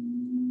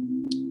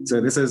 So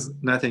this is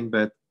nothing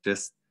but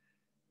just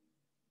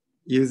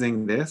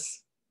using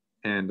this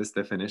and this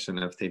definition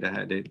of theta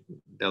hat,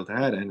 delta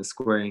hat, and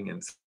squaring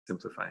and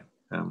simplifying.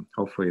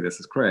 Hopefully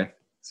this is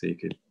correct, so you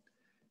could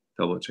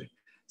double check.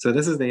 So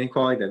this is the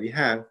inequality that we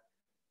have.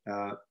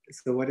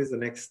 So what is the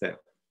next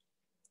step?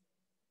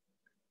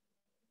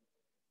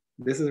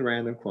 This is a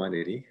random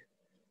quantity,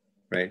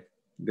 right?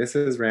 This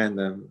is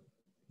random.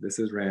 This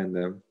is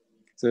random.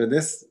 So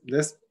this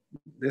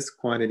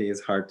quantity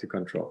is hard to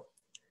control.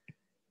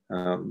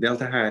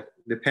 Delta hat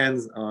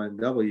depends on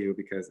W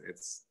because it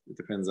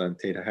depends on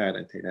theta hat,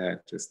 and theta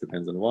hat just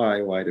depends on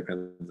Y. Y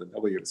depends on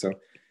W. So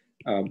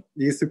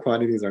these two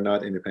quantities are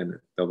not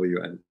independent,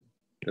 W and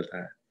delta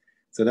hat.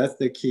 So that's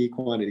the key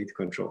quantity to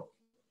control.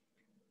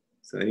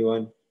 So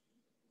anyone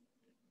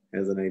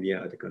has an idea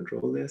how to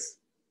control this?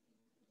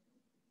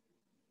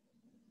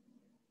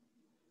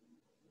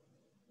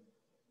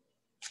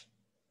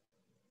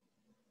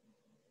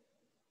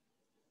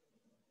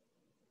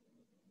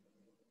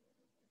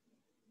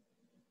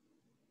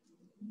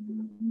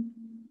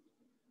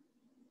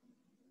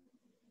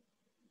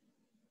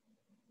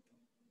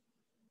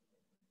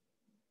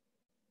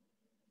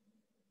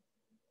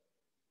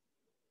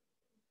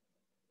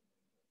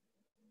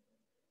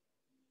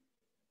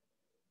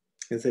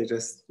 let's say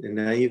just a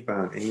naive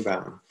bound, any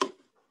bound.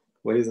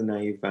 What is a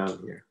naive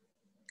bound here?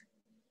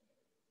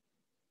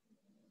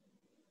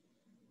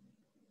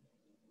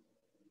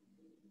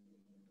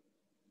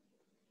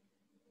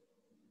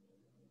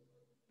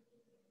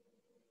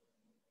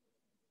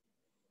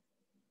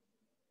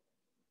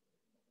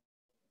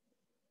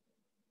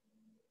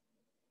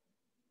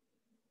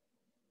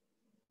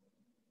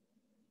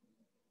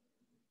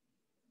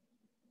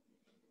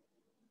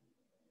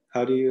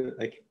 How do you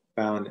like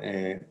bound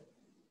a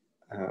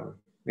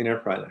inner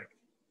product?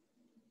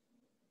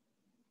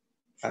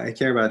 I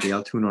care about the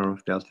L2 norm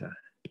of delta,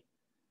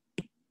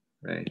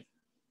 right?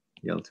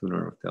 The L2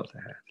 norm of delta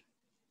hat.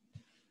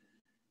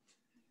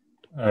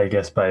 I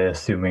guess by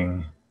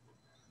assuming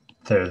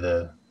they're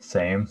the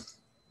same,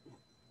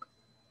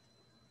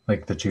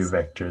 like the two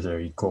vectors are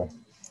equal.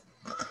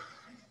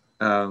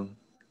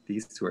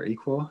 These two are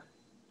equal.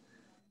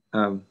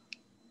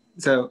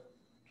 So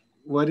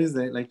what is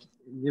it like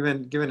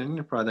given an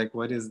inner product,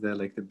 what is the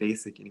like the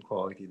basic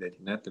inequality that,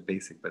 not the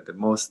basic, but the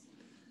most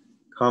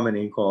common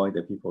inequality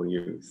that people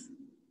use?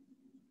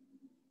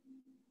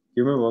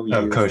 You remember what we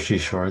used?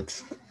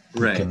 Cauchy-Schwarz.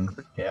 Right.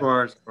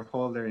 Schwarz or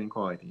Holder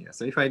inequality. Yeah.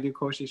 So if I do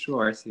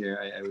Cauchy-Schwarz here,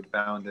 I would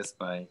bound this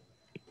by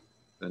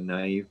the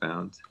naive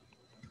bound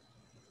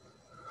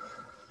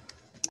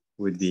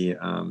would be,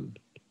 so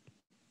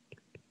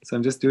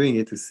I'm just doing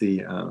it to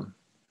see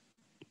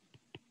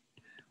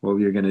what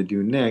we're going to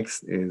do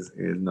next is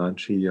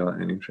non-trivial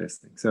and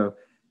interesting. So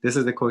this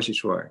is the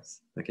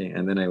Cauchy-Schwarz, okay?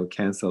 And then I will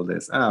cancel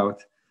this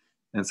out.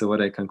 And so what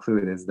I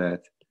conclude is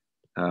that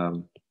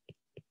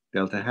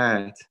delta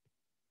hat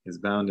is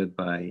bounded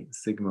by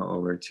sigma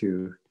over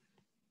 2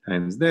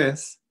 times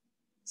this.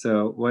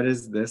 So what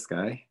is this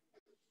guy?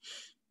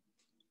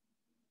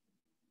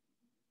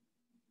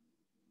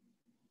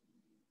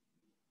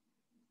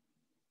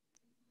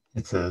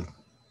 It's a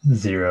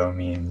zero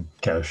mean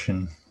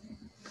Gaussian.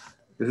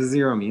 This is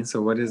zero mean.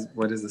 So what is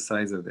the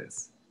size of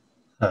this?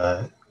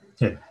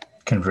 It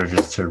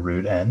converges to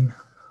root n.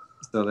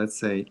 So let's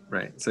say,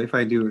 right. So if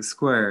I do a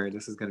square,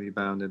 this is going to be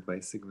bounded by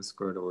sigma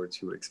squared over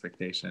 2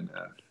 expectation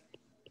of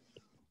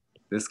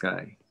this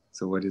guy.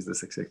 So what is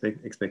this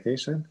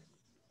expectation?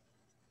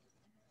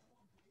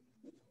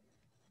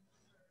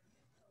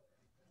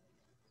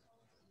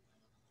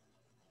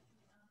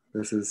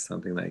 This is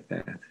something like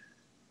that,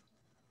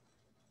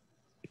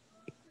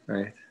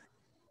 right?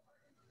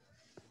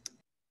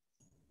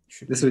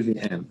 This would be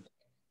n,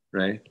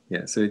 right?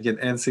 Yeah, so you get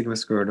n sigma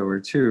squared over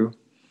 2.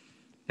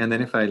 And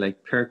then if I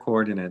like pair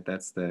coordinate,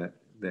 that's the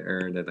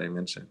error that I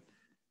mentioned.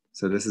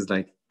 So this is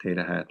like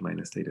theta hat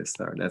minus theta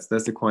star. That's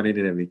the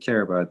quantity that we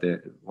care about, the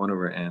 1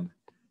 over n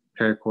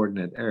pair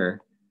coordinate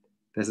error.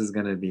 This is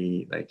going to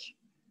be like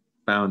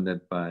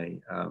bounded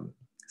by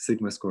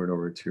sigma squared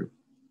over 2.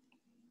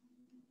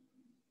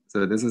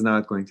 So this is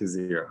not going to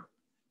 0,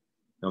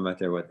 no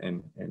matter what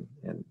n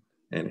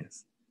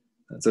is.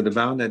 So the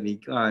bound that we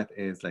got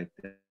is like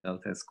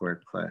delta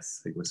squared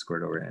plus sigma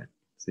squared over n.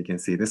 So you can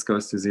see this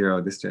goes to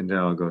 0, this in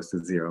general goes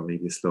to 0,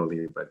 maybe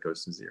slowly, but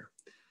goes to 0.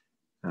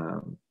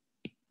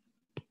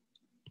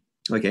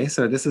 Okay,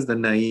 so this is the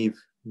naive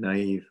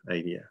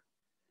idea,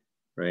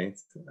 right?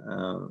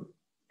 And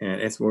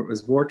it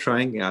was worth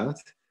trying out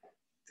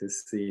to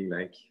see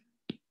like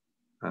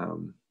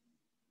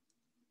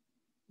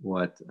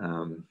what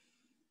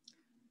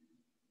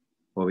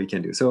we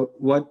can do. So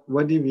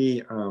what do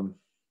we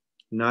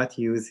not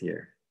use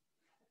here?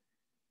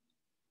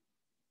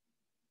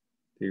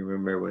 Do you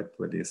remember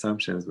what the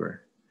assumptions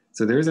were?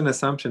 So there's an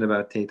assumption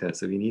about theta,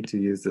 so we need to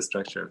use the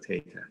structure of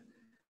theta.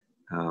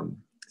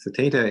 So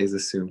theta is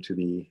assumed to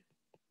be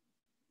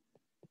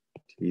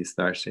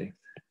star-shaped.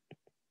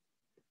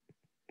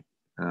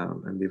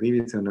 And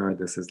believe it or not,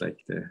 this is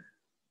like the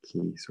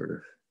key sort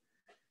of.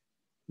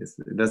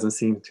 It doesn't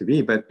seem to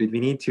be, but we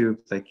need to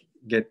like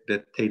get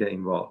the theta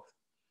involved.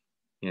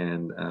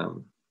 And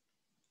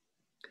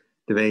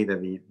the way that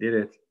we did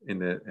it in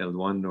the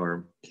L1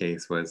 norm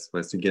case was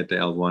to get the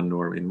L1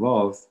 norm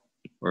involved,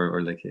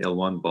 or like the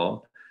L1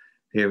 ball.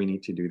 Here we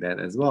need to do that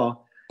as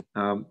well.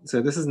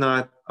 So this is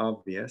not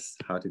obvious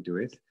how to do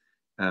it.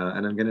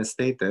 And I'm going to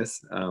state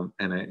this, and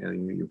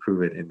you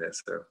prove it in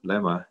this. So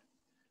lemma,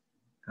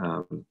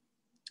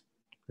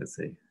 let's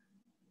see,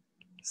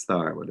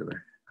 star,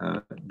 whatever.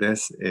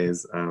 This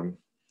is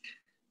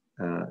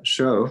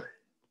show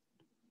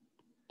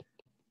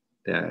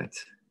that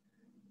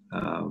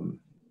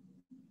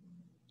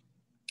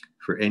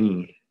for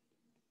any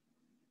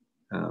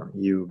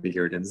u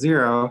bigger than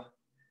 0,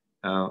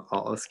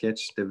 I'll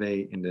sketch the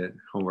way in the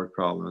homework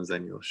problems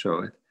and you'll show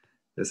it.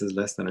 This is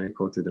less than or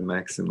equal to the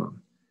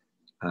maximum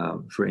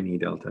for any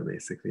delta,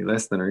 basically.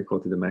 Less than or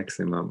equal to the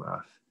maximum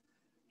of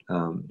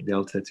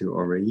delta 2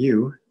 over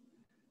u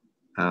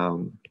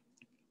and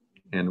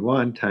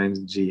 1 times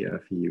g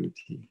of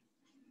ut.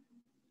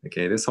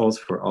 Okay, this holds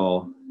for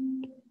all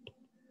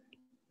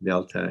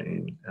delta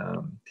in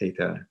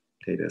theta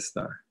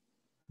star.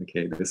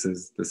 Okay, this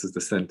is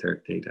the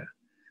center theta.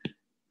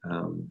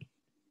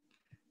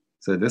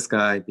 So this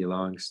guy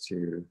belongs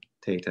to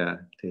theta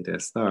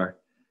star.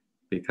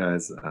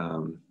 because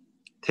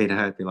theta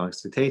hat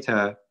belongs to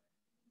theta,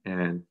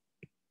 and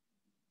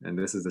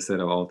this is the set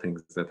of all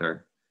things that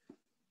are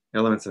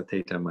elements of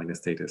theta minus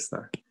theta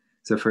star.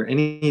 So for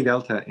any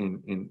delta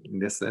in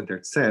this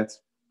centered set,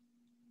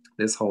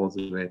 this holds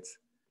with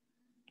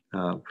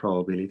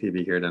probability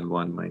bigger than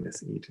 1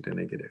 minus e to the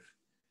negative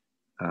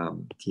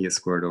t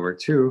squared over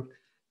 2,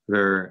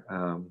 where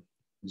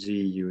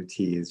GUT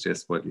is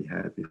just what we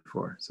had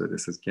before. So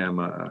this is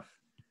gamma of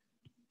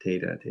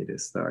theta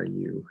star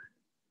u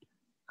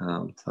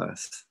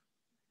plus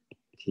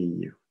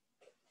tu.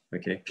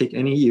 Okay, pick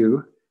any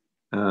u.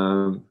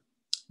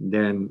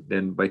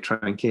 Then by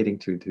truncating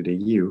to the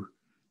u,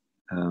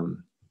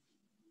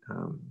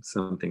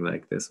 something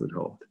like this would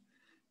hold.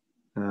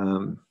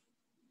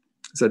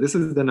 So this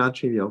is the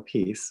non-trivial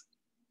piece.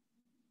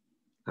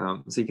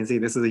 So you can see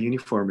this is a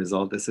uniform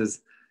result. This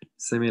is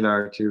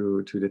similar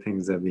to the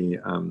things that we,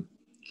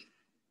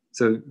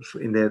 so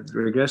in the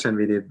regression,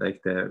 we did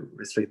like the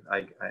restrict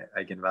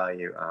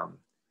eigenvalue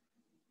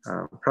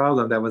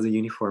problem. That was a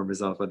uniform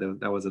result, but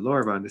that was a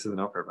lower bound. This is an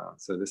upper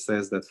bound. So this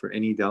says that for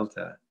any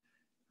delta,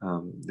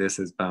 this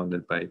is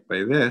bounded by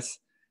this,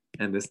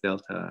 and this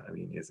delta, I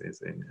mean, is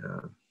in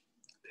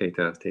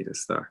theta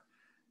star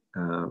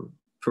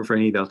for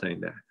any delta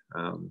in that.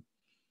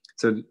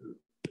 So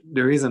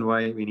the reason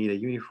why we need a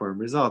uniform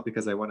result,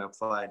 because I want to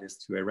apply this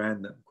to a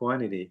random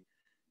quantity,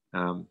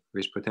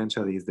 which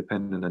potentially is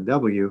dependent on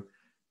W.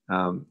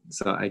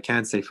 So I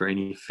can't say for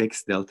any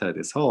fixed delta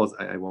this holds.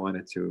 I want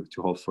it to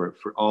hold for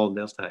all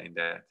delta in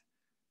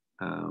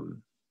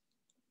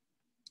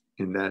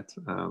that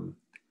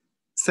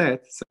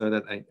set, so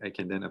that I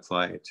can then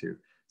apply it to.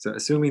 So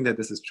assuming that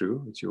this is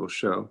true, which you will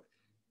show,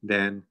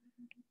 then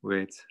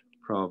with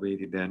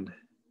probability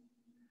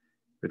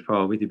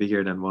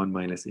bigger than 1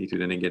 minus e to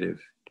the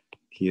negative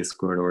t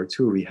squared over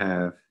 2, we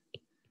have,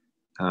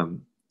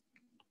 I'm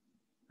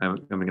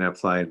going to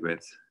apply it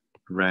with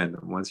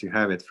random. Once you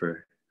have it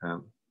for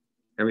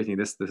everything,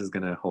 this is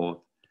going to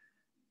hold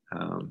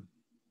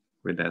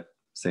with that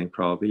same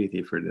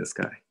probability for this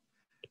guy.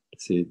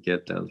 So you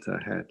get delta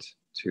hat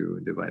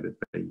 2 divided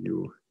by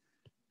u,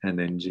 and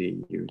then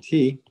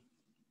GUT.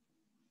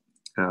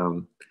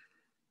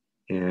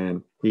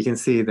 And you can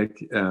see that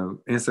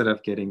instead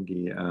of getting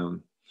the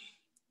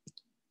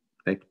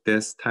like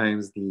this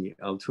times the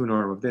L2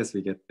 norm of this,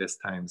 we get this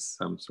times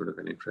some sort of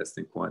an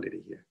interesting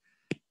quantity here,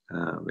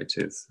 which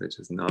is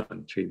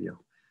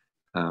non-trivial.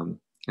 And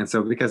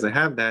so because I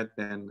have that,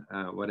 then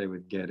what I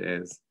would get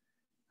is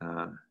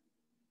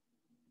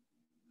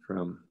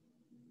from,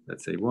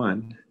 let's say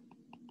 1,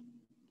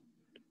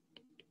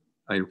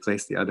 I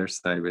replace the other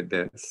side with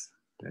this,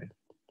 okay?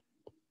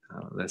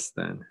 Less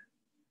than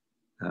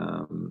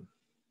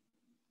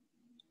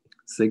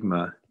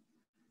sigma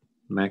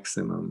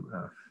maximum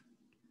of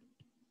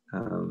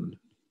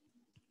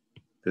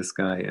this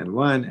guy and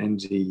 1 and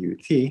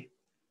GUT,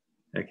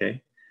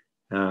 okay?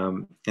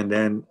 And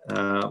then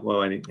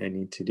what I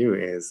need to do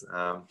is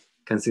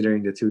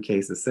considering the two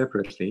cases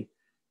separately.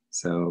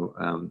 So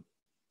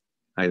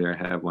either I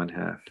have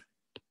 1/2,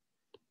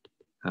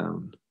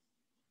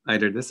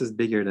 either this is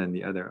bigger than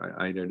the other,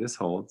 either this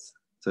holds.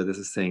 So this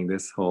is saying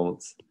this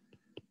holds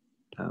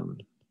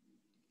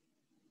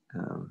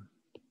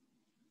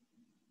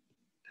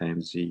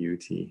times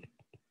GUT,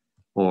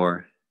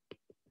 or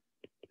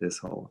this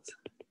holds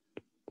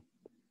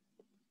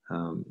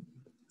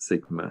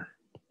sigma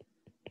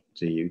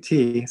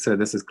GUT. So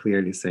this is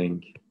clearly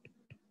saying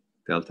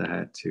delta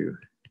hat 2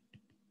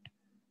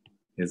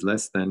 is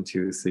less than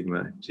 2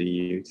 sigma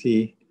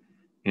GUT.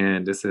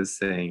 And this is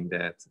saying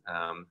that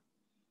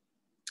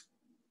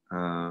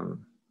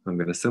I'm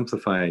going to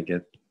simplify, I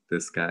get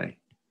this guy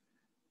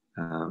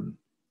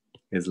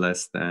is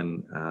less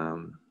than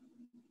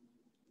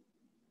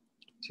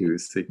 2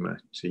 sigma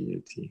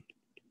GUT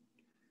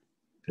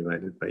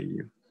divided by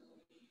u.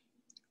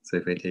 So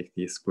if I take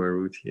the square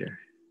root here,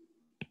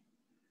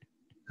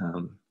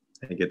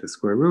 I get the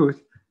square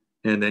root,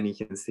 and then you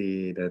can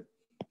see that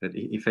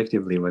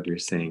effectively what we're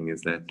saying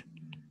is that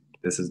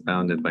this is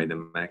bounded by the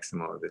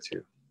maximum of the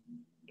two.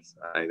 So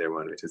either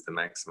one, which is the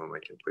maximum, I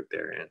can put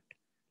there, and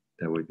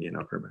that would be an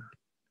upper bound.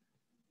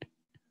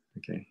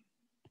 Okay.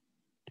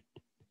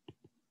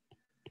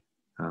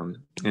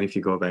 And if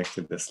you go back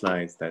to the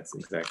slides, that's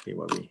exactly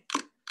what we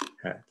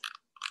had.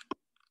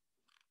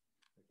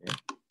 Okay. If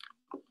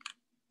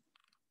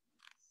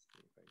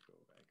I go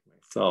back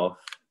myself,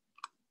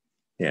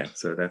 yeah.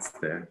 So that's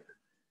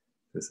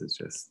this is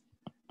just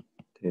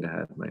theta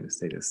hat minus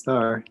theta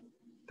star.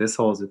 This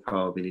holds with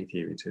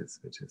probability, which is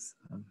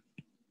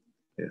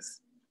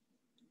this.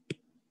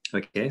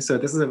 Okay. So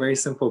this is a very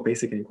simple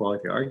basic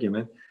inequality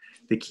argument.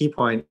 The key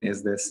point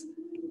is this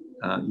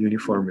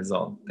uniform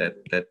result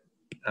that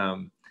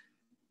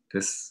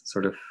this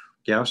sort of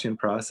Gaussian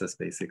process,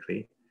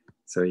 basically.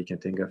 So you can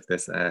think of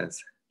this as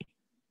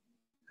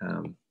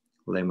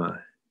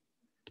lemma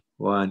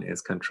 1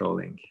 is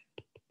controlling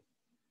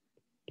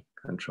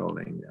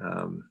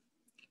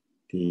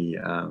the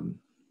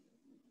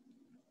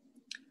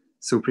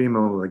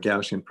supremum of a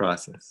Gaussian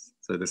process.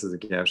 So this is a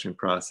Gaussian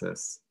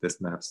process.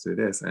 This maps to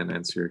this, and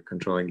hence you're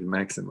controlling the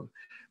maximum.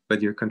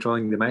 But you're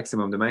controlling the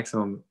maximum. The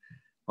maximum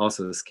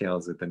also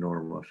scales with the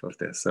norm of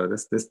this. So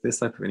this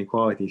type of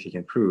inequality, if you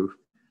can prove,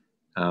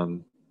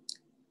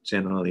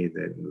 generally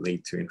they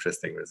lead to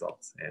interesting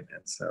results. And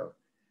so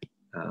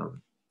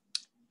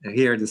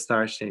here are the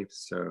star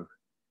shapes. So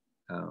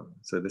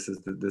so this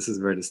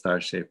is where the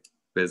star shape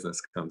business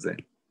comes in.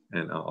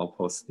 And I'll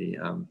post the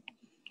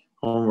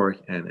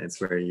homework, and it's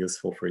very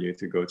useful for you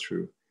to go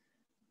through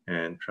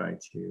and try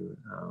to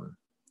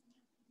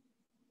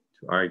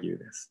argue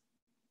this.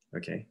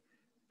 Okay,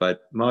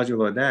 but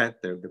modulo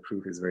that, the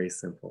proof is very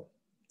simple.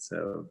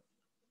 So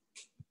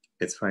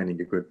it's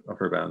finding a good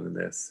upper bound in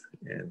this,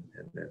 and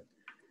then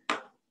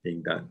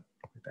being done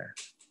with that.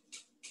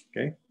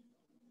 Okay.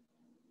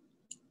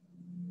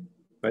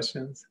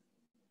 Questions?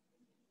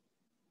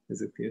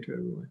 Is it clear to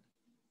everyone?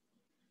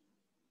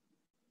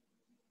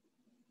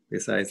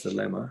 Besides the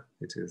lemma,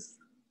 which is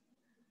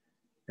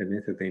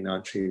admittedly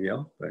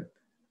non-trivial, but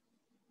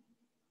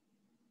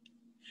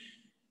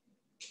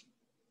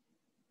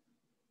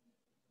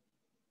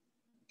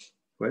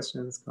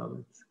questions,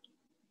 comments?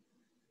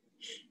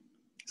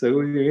 So it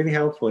would be really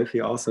helpful if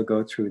you also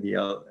go through the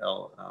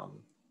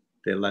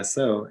the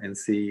lasso and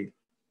see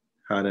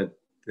how the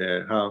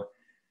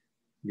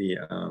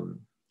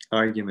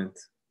argument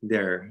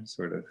there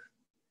sort of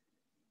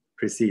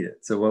preceded.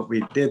 So what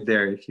we did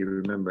there, if you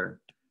remember,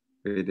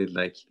 we did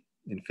like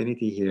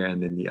infinity here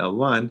and then the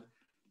L1,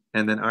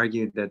 and then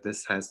argued that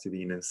this has to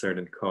be in a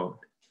certain cone,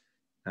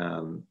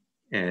 and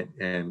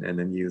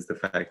then use the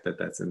fact that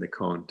that's in the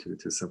cone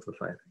to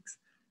simplify things.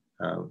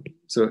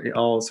 So it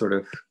all sort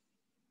of,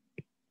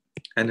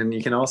 and then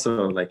you can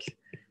also like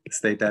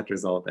state that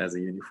result as a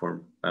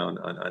uniform bound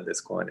on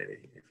this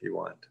quantity if you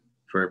want,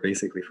 for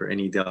basically for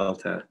any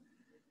delta.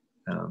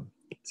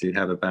 So you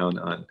have a bound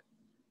on,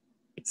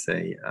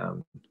 say,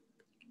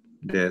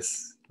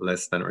 this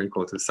less than or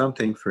equal to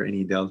something for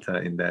any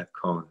delta in that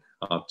cone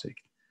object.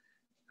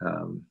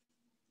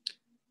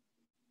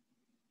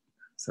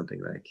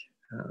 Something like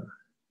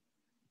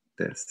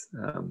this,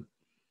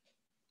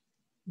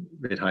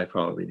 with high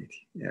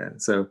probability. Yeah,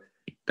 so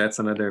that's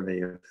another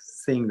way of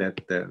seeing that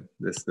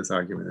this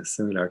argument is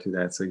similar to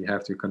that. So you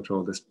have to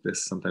control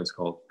this sometimes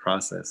called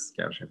process,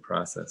 Gaussian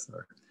process,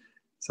 or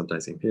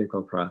sometimes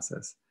empirical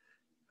process.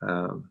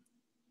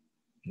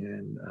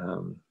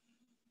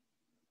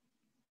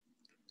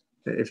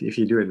 If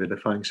you do it with the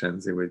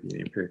functions, it would be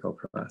an empirical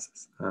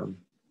process.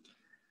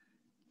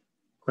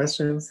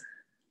 Questions?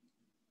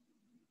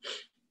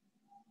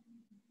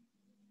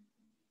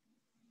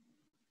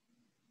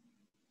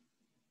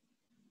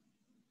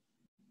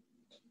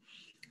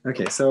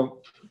 Okay,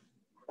 so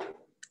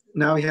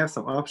now we have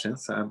some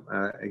options. So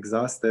I've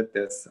exhausted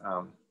this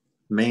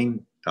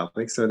main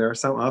topic. So there are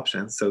some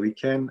options. So we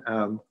can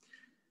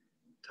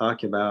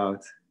talk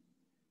about,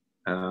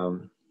 so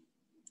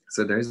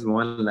there's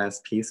one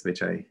last piece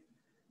which I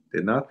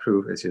did not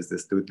prove, which is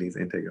this Dudley's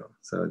integral.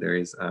 So there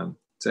is,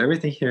 so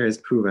everything here is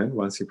proven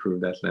once you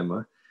prove that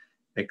lemma,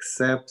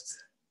 except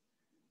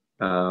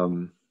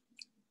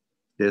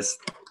this.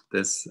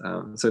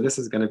 So this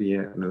is going to be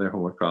another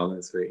homework problem.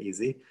 It's very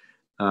easy.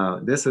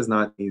 This is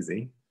not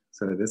easy.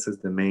 So this is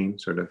the main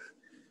sort of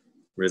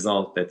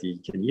result that you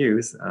can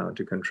use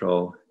to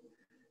control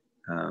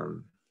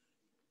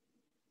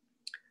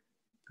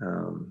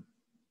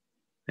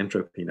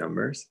entropy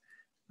numbers.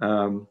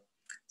 So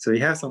we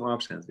have some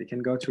options. We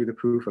can go through the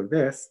proof of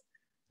this.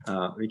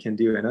 We can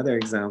do another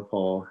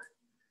example.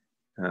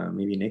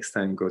 Maybe next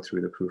time go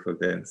through the proof of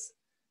this.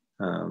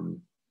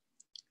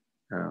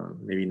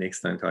 Maybe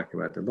next time talk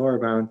about the lower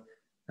bound.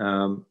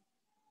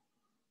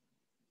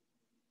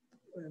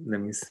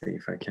 Let me see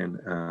if I can.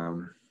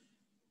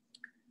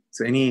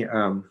 So any,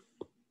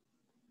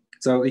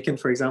 so we can,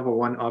 for example,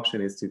 one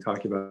option is to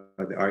talk about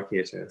the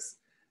RKHS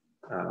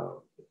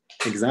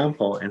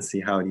example and see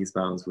how these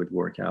bounds would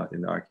work out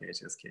in the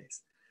RKHS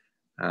case.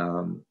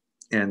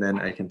 And then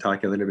I can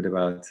talk a little bit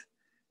about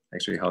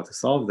actually how to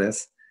solve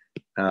this,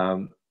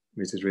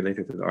 which is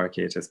related to the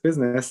RKHS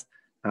business.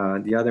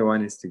 The other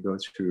one is to go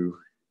through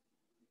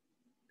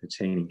the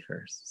chaining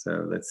first.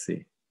 So let's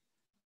see.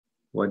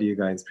 What do you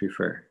guys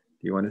prefer?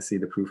 Do you want to see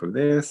the proof of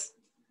this?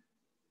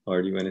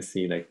 Or do you want to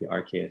see like the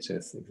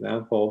RKHS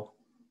example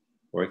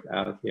worked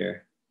out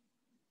here?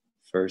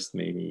 First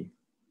maybe,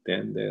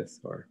 then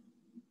this, or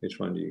which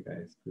one do you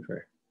guys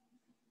prefer?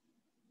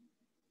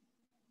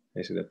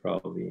 I should have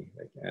probably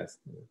like asked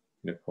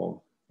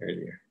Nicole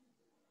earlier.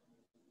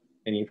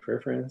 Any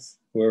preference?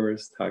 Whoever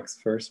talks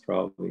first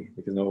probably,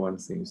 because no one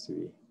seems to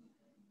be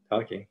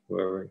talking.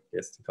 Whoever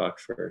gets to talk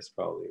first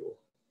probably will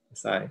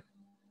decide.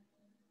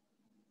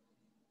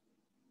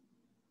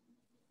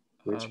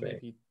 Which way?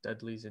 Maybe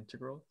Dudley's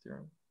integral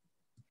theorem.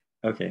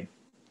 Okay.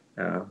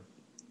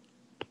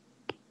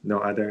 No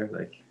other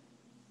like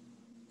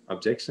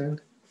objection?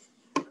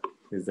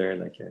 Is there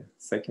like a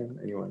second?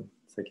 Anyone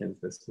seconds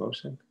this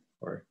motion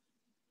or?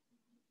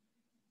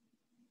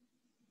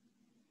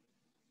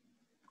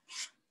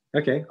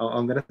 Okay,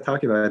 I'm going to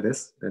talk about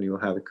this, then you'll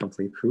have a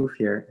complete proof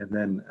here. And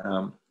then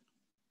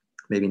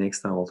maybe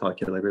next time we'll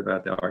talk a little bit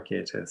about the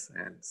RKHS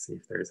and see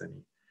if there's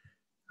any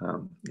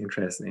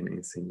interest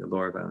in seeing the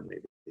lower bound.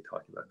 Maybe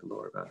talk about the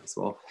lower bound as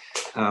well.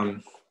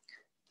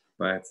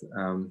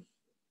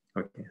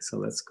 Okay, so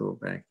let's go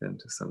back then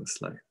to some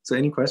slides. So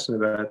any question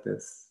about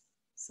this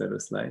set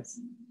of slides?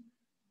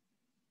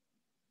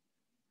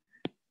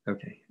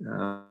 Okay,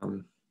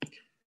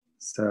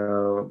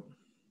 so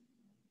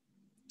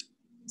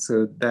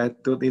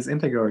that this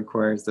integral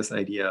requires this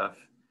idea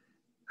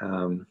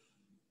of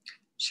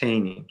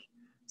chaining.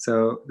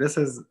 So this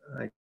is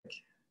like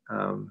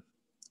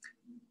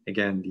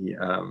again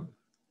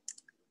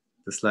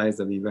the slides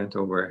that we went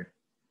over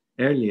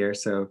earlier.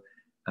 So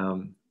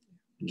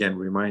again,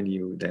 remind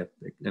you that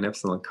an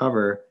epsilon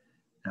cover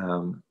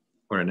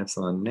or an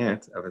epsilon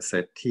net of a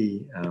set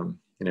T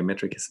in a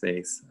metric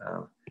space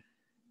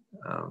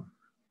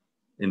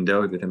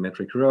endowed with a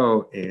metric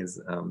row is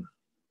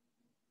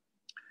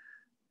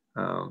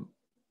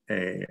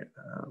a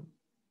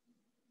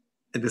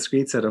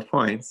discrete set of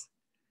points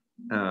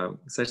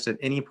such that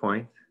any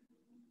point,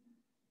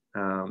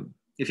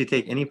 if you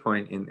take any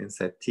point in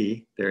set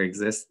T, there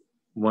exists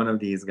one of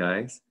these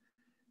guys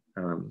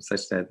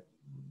such that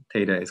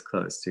theta is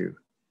close to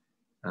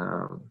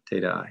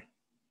theta I.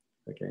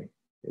 Okay,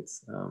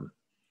 it's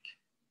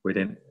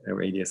within a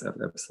radius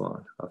of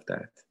epsilon of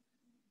that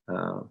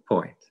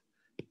point.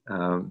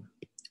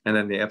 And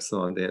then the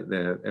epsilon,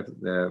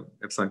 the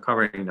epsilon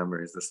covering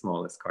number is the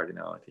smallest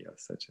cardinality of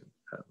such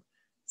a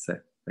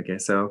set. Okay,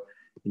 so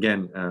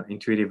again,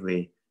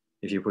 intuitively,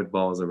 if you put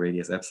balls of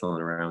radius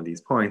epsilon around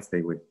these points,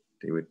 they would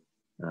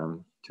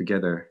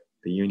together,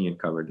 the union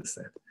cover the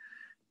set.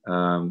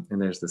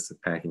 And there's this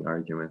packing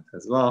argument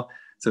as well.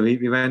 So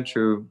we went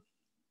through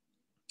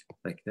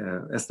like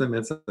the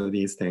estimates of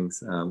these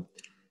things,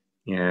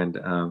 and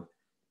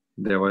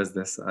there was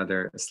this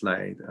other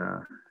slide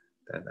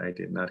that I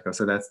did not go.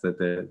 So that's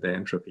the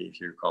entropy,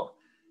 if you recall,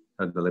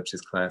 of the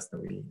Lipschitz class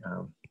that we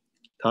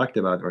talked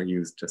about or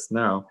used just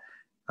now.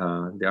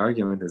 The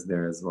argument is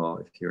there as well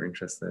if you're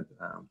interested.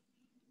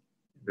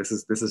 This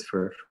is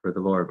for the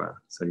lower bound.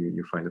 So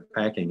you find the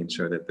packing and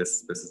show that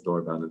this is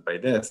lower bounded by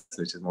this,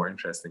 which is more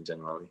interesting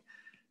generally.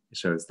 It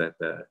shows that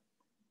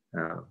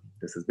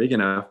this is big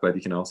enough, but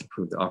you can also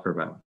prove the upper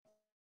bound.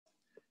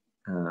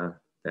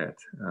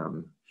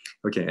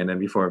 Okay, and then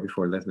before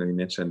let me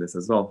mention this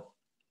as well.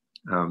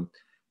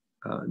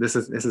 This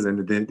is in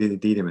the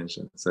D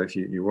dimension. So if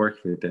you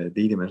work with the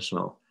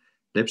D-dimensional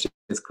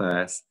Lipschitz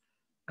class,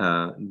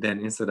 then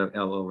instead of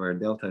L over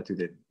delta to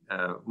the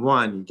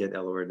 1, you get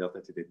L over delta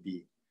to the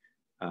D.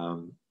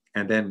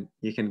 And then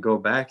you can go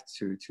back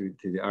to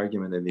the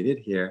argument that we did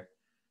here.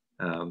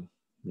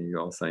 You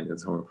all signed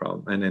this homework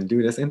problem, and then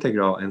do this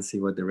integral and see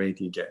what the rate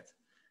you get.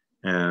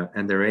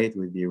 And the rate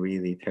would be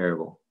really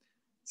terrible.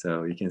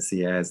 So you can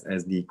see as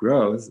D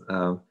grows,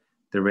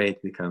 the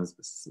rate becomes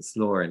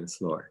slower and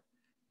slower.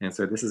 And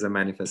so this is a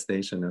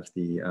manifestation of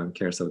the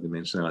Kherasov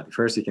dimensionality.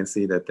 First, you can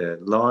see that the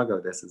log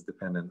of this is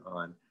dependent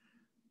on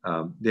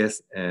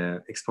this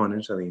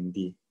exponentially in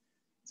D.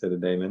 So the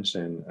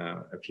dimension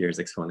appears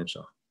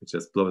exponential. It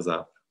just blows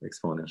up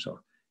exponentially.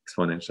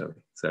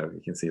 So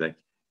you can see like,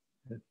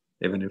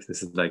 even if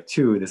this is like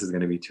 2, this is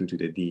going to be 2 to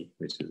the D,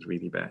 which is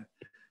really bad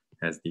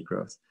as D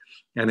grows.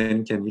 And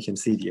then you can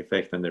see the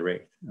effect on the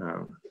rate.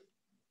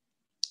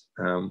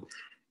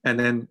 And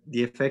then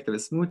the effect of the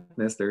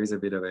smoothness, there is a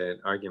bit of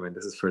an argument.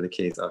 This is for the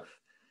case of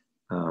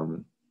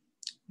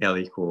L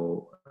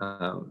equal,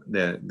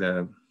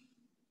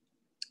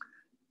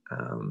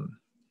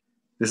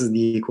 this is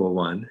D equal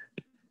 1.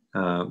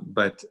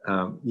 But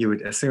you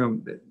would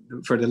assume that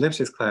for the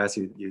Lipschitz class,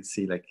 you'd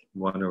see like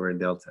 1 over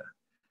delta.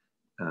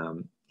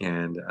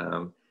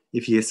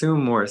 If you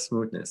assume more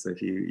smoothness, so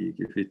if you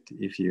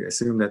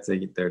assume that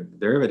the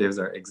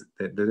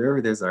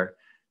derivatives are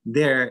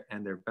there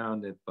and they're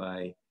bounded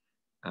by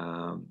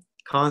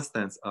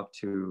constants up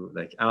to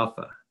like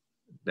alpha,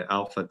 the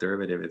alpha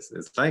derivative is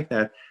like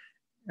that,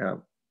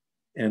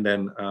 and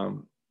then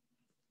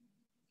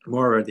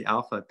moreover the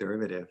alpha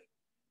derivative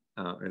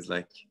is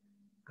like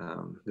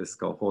this is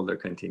called Holder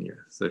continuous.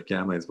 So if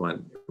gamma is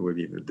 1, it would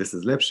be, this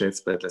is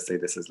Lipschitz, but let's say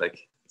this is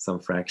like some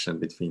fraction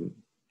between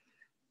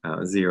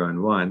 0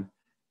 and 1.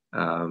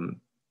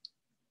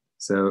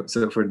 So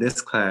for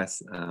this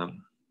class,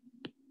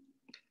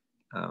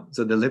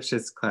 so the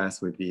Lipschitz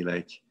class would be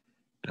like,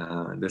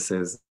 this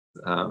is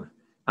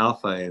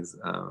alpha is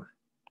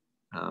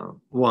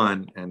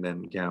 1 and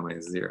then gamma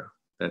is 0.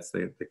 That's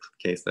the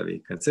case that we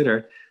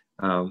consider.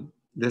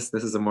 This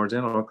is a more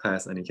general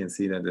class, and you can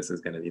see that this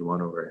is going to be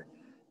 1 over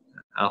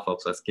alpha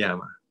plus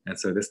gamma. And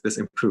so this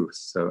improves.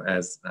 So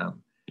as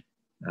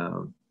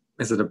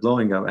instead of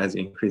blowing up, as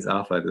you increase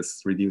alpha,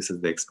 this reduces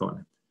the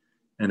exponent.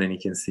 And then you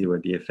can see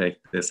what the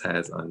effect this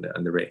has on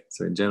the rate.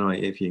 So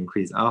generally, if you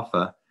increase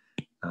alpha,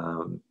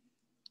 so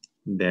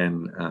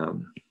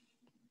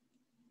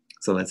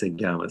let's say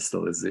gamma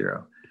still is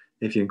 0.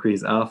 If you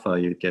increase alpha,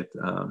 you get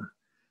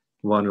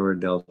 1 over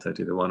delta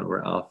to the 1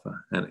 over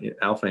alpha. And if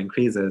alpha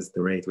increases,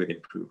 the rate would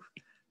improve.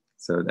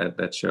 So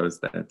that shows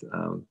that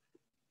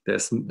the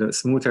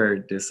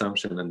smoother the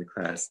assumption in the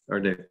class, or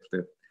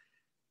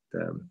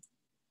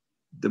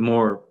the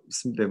more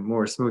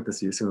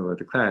smoothness you assume about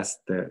the class,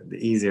 the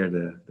easier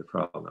the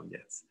problem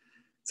gets.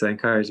 So I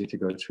encourage you to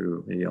go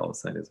through, maybe I'll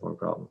assign this one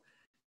problem,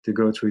 to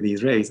go through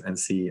these rays and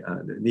see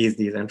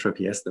these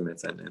entropy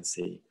estimates and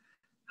see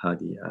how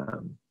the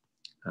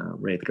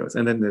rate goes.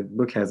 And then the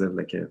book has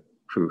like a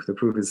proof. The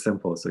proof is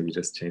simple, so you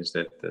just change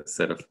the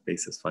set of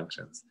basis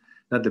functions.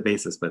 Not the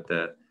basis, but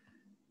the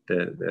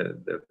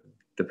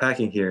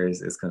packing here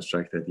is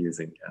constructed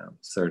using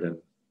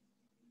certain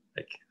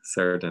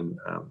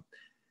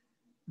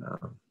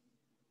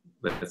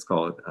let's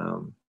call it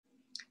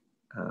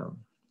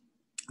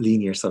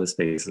linear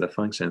subspaces of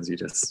functions. You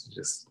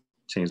just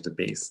change the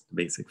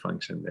basic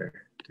function there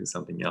to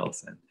something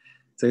else. And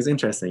so it's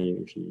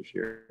interesting. If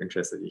you're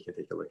interested, you can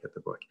take a look at the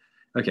book.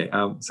 Okay,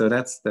 so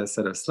that's the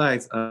set of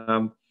slides.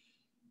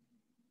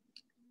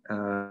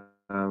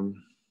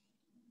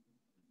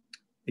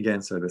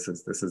 Again, so this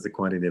is the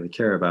quantity that we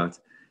care about.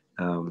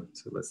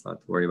 So let's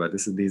not worry about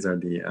this. These are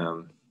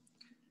the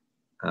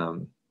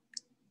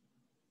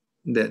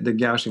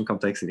Gaussian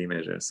complexity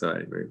measures.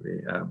 So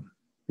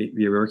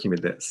we're working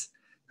with this.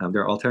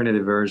 There are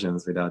alternative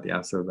versions without the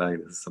absolute value.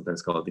 This is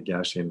sometimes called the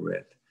Gaussian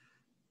width.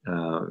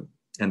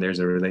 And there's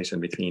a relation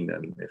between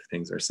them if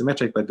things are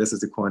symmetric, but this is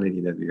the quantity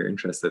that we are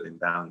interested in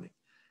bounding.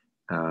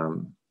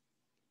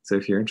 So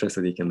if you're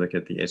interested, you can look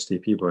at the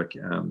HTTP book.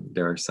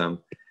 There are some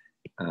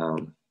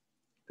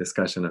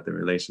discussion of the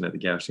relation of the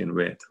Gaussian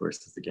width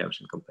versus the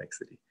Gaussian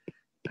complexity.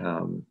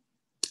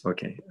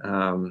 Okay.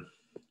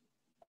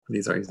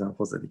 These are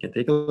examples that you can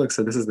take a look.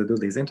 So this is the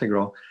Dudley's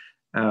integral.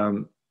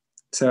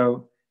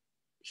 So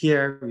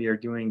here we are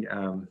doing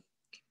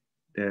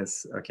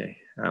this. Okay,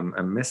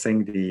 I'm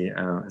missing the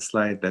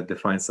slide that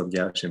defines some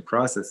Gaussian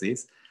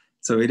processes.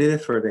 So we did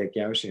it for the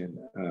Gaussian,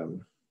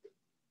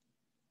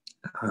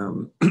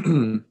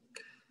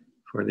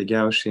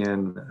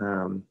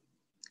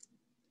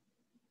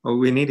 oh,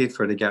 we need it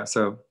for the Gaussian.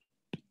 So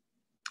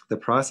the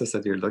process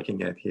that you're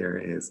looking at here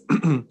is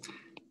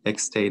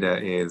x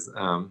theta is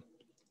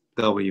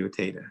w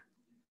theta.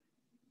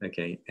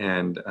 Okay,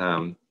 and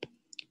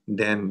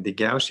then the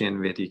Gaussian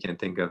width, you can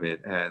think of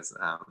it as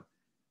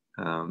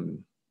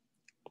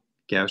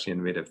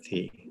Gaussian width of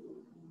t,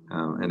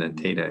 and then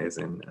theta is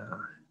in,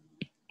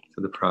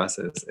 so the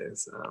process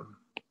is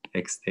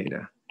x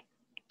theta,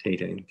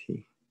 theta in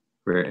t,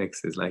 where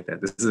x is like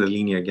that. This is a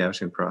linear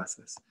Gaussian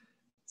process.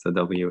 So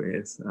w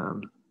is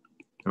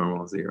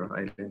normal zero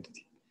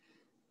identity.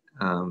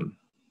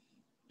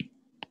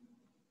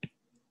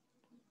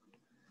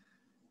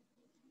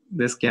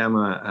 This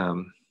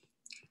gamma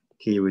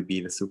t would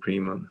be the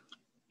supremum,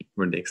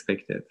 or the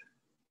expected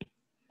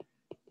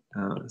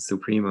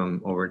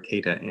supremum over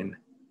theta in,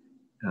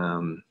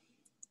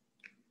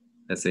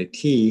 let's say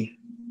t,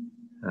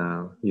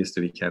 used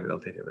to be capital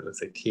theta, but let's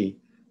say t,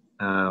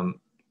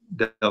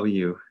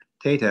 w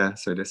theta,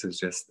 so this is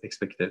just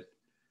expected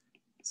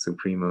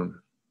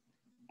supremum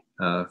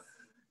of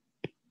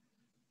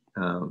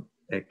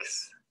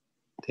x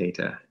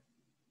theta,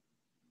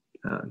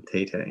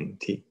 theta in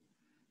t.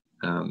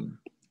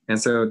 And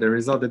so the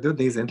result, the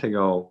Dudley's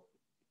integral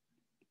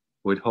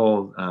would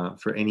hold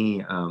for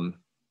any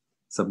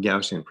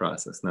sub-Gaussian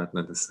process, not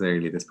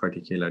necessarily this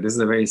particular. This is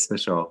a very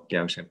special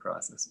Gaussian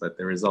process, but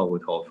the result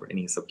would hold for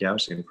any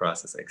sub-Gaussian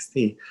process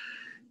xt.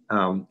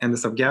 And the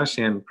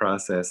sub-Gaussian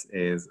process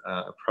is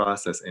a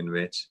process in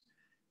which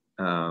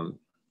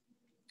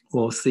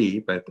we'll see,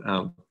 but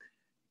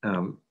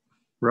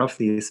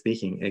roughly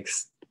speaking,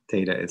 x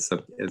theta is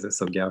a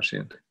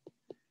sub-Gaussian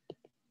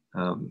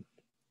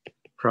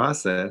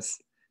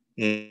process.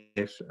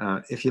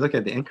 If you look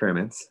at the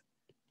increments,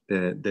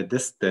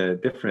 the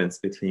difference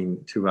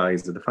between two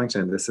values of the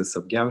function, this is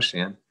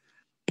sub-Gaussian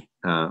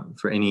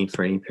for any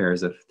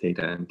pairs of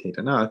theta and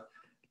theta naught,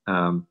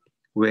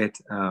 with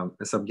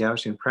a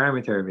sub-Gaussian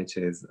parameter which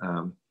is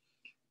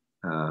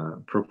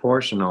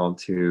proportional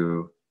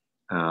to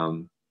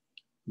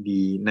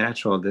the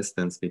natural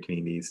distance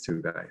between these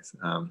two guys,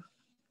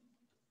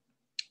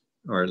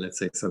 or let's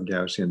say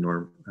sub-Gaussian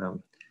norm.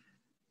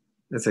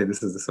 Let's say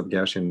this is the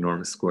sub-Gaussian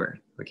norm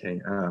squared.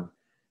 Okay,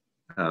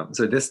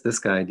 so this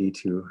guy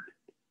d2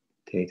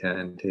 theta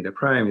and theta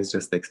prime is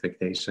just the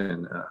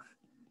expectation of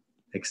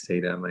x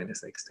theta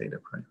minus x theta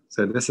prime.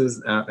 So this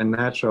is a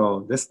natural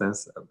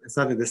distance. It's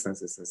not a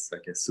distance, it's just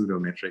like a pseudo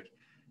metric.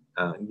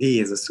 D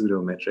is a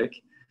pseudo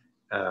metric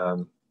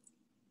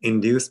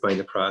induced by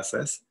the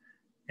process.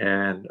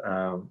 And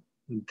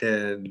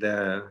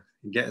the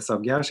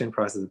sub-Gaussian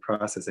process is a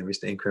process in which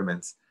the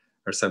increments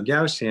are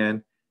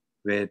sub-Gaussian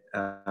with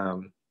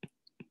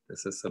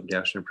this is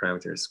sub-Gaussian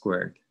parameter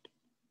squared,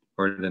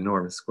 or the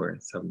norm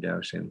squared,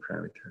 sub-Gaussian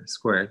parameter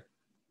squared,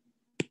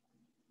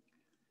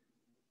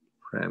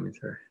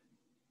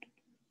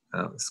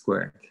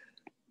 squared,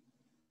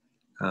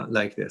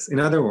 like this. In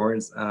other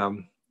words,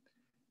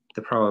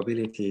 the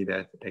probability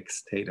that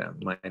x theta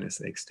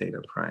minus x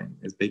theta prime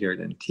is bigger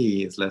than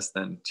t is less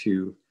than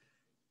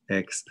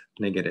 2x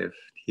negative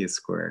t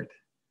squared.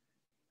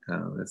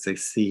 Let's say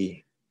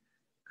c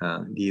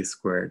d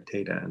squared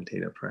theta and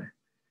theta prime.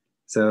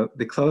 So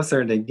the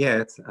closer they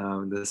get,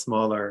 the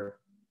smaller,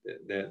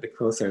 the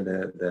closer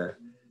the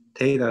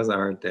thetas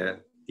are, the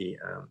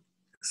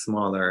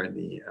smaller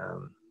the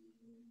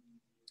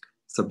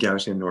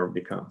sub-Gaussian norm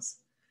becomes.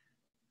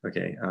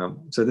 Okay,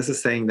 so this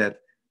is saying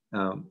that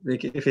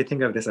if you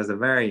think of this as a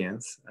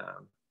variance,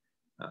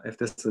 if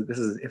this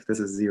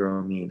is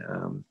zero mean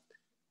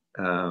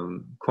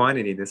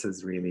quantity, this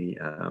is really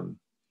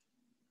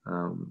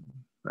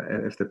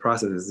if the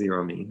process is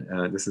zero mean,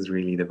 this is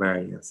really the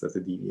variance of the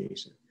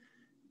deviation.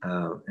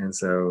 And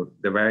so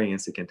the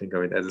variance, you can think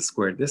of it as a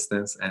square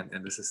distance,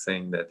 and this is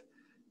saying that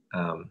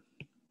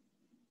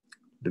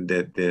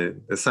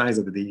the size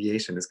of the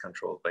deviation is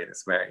controlled by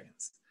this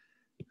variance.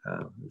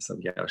 The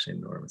sub-Gaussian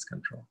norm is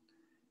controlled.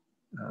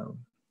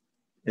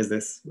 Is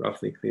this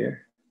roughly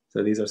clear?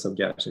 So these are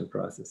sub-Gaussian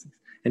processes,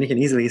 and you can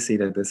easily see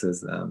that this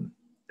is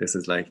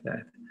like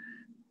that.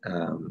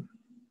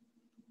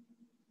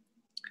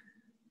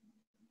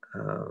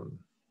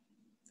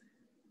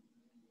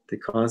 The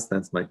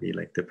constants might be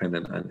like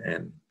dependent on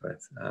n, but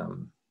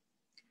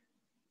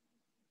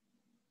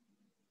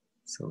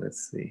so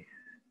let's see.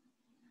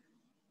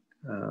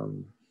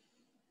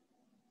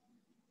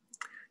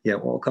 Yeah,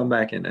 we'll come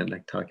back and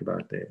like talk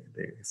about the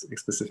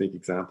specific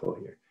example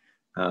here.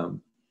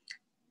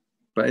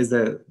 But is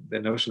the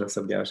notion of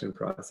sub-Gaussian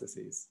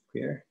processes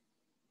clear?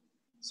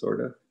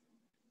 Sort of.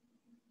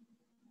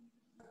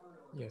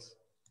 Yes.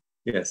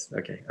 Yes.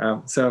 Okay.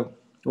 So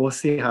we'll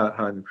see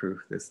how in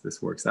proof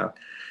this works out.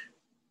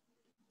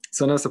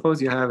 So now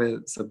suppose you have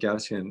a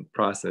sub-Gaussian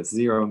process.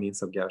 Zero means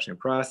sub-Gaussian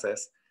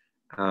process.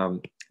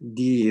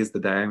 D is the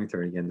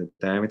diameter, again, the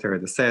diameter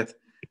of the set.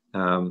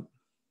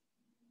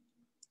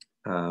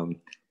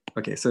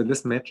 Okay, so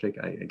this metric,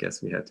 I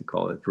guess we had to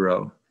call it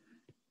rho.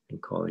 I'm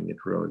calling it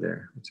rho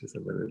there, which is a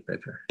little bit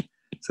better.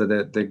 So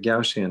the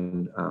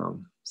Gaussian,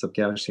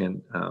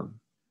 sub-Gaussian,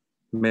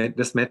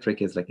 this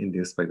metric is like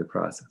induced by the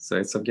process. So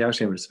it's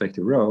sub-Gaussian with respect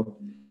to rho.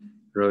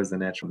 Rho is the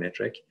natural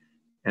metric.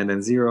 And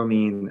then zero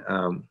mean,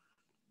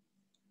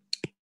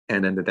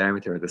 and then the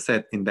diameter of the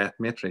set in that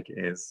metric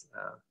is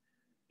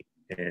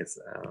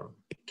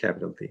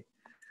capital T.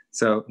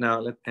 So now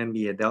let n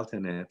be a delta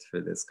net for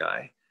this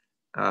guy.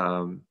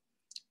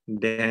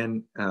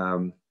 Then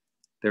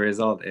the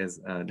result is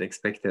the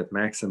expected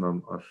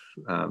maximum of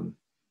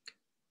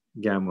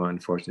gamma.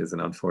 Unfortunately, is an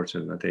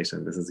unfortunate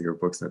notation. This is your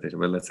book's notation,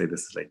 but let's say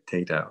this is like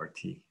theta or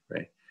t,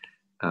 right?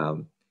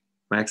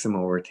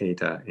 Maximum over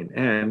theta in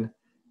n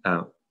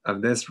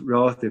of this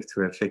relative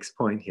to a fixed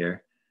point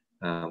here.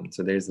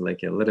 So there's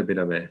like a little bit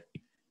of a,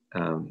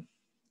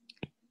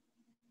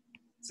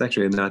 it's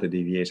actually not a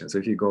deviation. So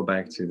if you go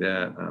back to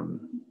the,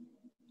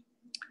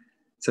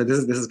 so this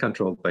is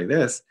controlled by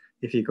this.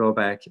 If you go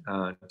back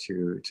to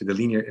the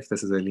linear, if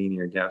this is a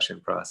linear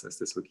Gaussian process,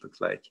 this would look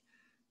like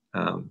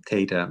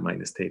theta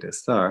minus theta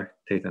star,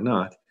 theta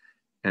naught.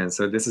 And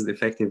so this is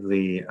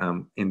effectively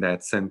in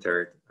that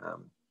centered,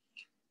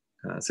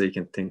 so you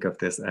can think of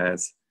this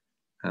as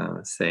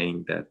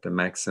saying that the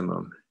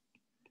maximum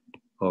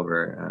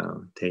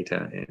over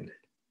theta in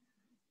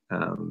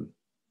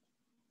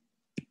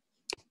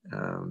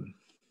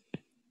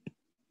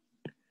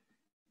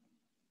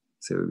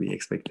so it would be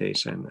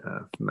expectation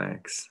of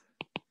max,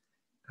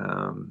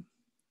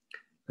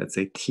 let's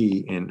say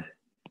t in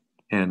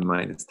n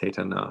minus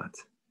theta naught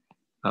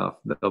of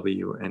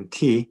w and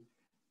t,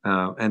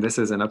 and this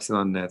is an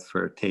epsilon net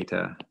for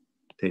theta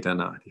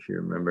naught. If you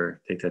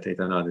remember,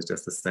 theta naught is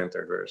just the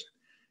center version.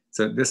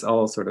 So this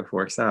all sort of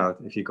works out.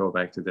 If you go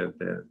back to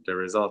the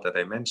result that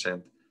I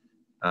mentioned,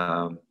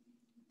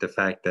 the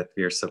fact that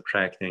we are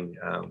subtracting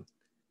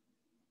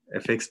a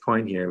fixed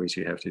point here, which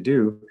you have to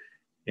do,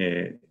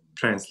 it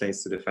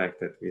translates to the fact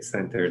that we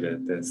center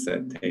the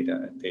set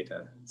theta at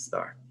theta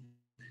star.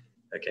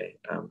 Okay,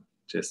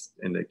 just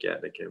in the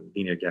like a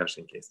linear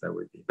Gaussian case, that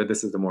would be. But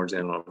this is the more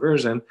general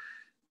version.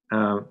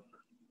 And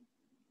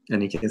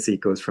you can see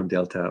it goes from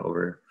delta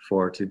over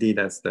 4 to d.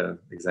 That's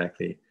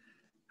exactly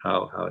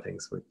how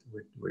things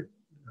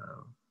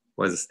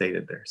was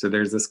stated there. So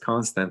there's this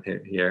constant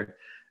here.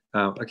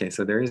 Okay,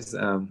 so there is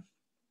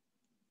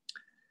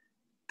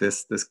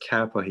this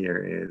kappa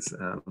here is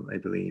I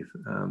believe.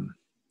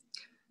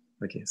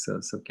 Okay, so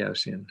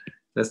sub-Gaussian.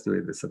 Let's do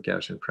it with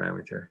sub-Gaussian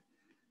parameter.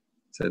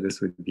 So this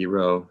would be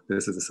rho.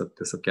 This is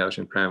the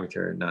sub-Gaussian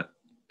parameter, not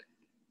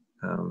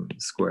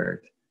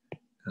squared.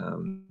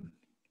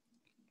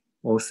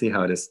 We'll see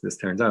how this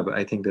turns out, but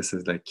I think this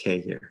is like k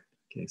here.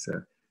 Okay,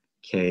 so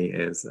k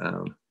is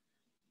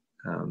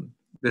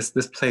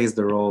this plays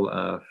the role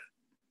of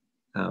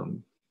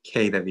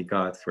k that we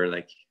got for,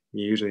 like,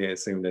 you usually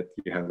assume that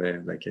you have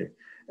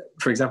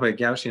for example, a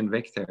Gaussian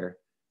vector.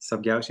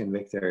 Sub-Gaussian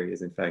vector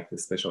is in fact a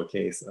special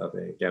case of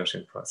a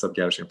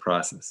sub-Gaussian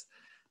process.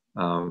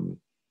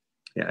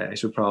 Yeah, I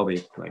should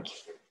probably like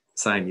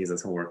assign these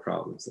as homework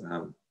problems.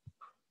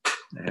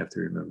 I have to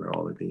remember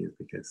all of these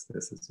because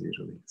this is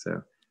usually,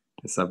 so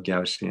the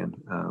sub-Gaussian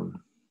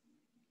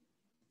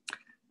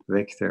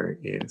vector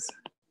is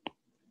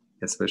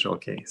a special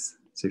case.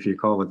 So if you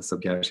call what the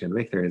sub-Gaussian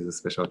vector is a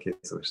special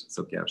case of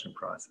sub-Gaussian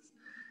process.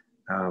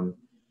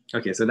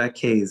 Okay, so that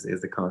case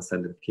is the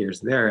constant that appears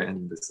there,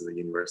 and this is a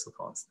universal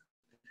constant.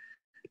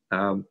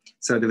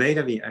 So the way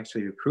that we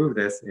actually prove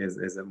this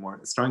is a more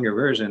stronger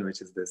version,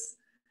 which is this,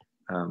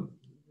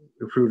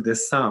 we prove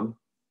this sum,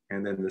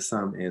 and then the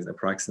sum is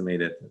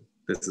approximated.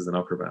 This is an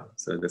upper bound.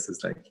 So this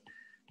is like,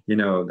 you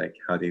know, like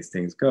how these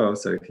things go.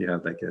 So if you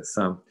have like a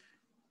sum,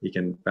 you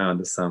can bound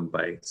the sum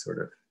by sort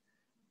of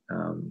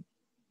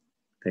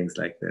things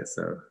like this.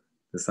 So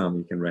the sum,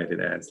 you can write it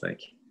as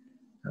like,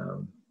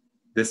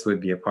 this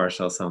would be a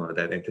partial sum of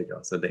that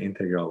integral. So the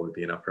integral would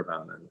be an upper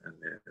bound and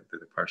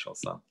the partial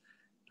sum.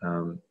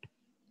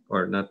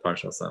 Or not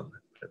partial sum,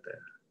 but the,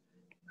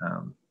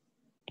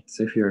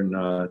 so if you're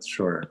not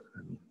sure,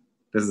 I mean,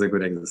 this is a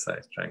good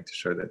exercise trying to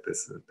show that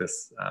this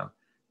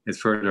is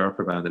further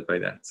upper bounded by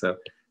that. So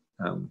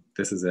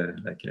this is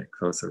like a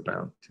closer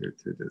bound to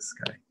this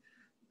guy.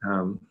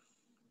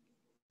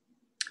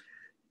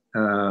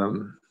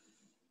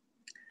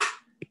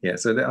 Yeah,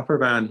 so the upper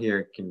bound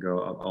here can go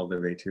all the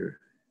way to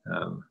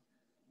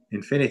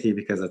infinity,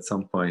 because at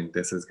some point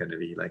this is going to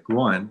be like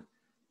 1,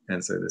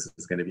 and so this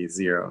is going to be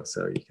 0.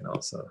 So you can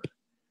also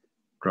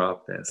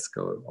drop this,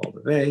 go all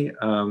the way.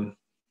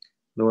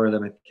 Lower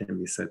limit can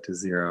be set to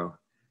 0.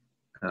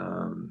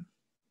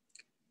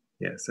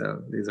 Yeah,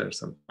 so these are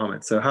some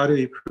comments. So how do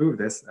we prove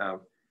this?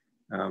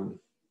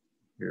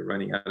 We're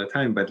running out of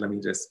time, but let me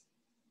just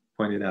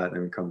point it out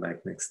and we come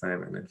back next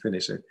time and then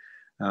finish it.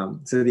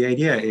 So the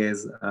idea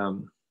is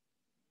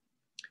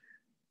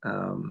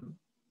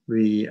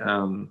we're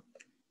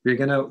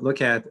going to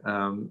look at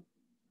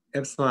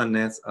epsilon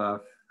nets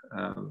of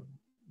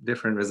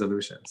different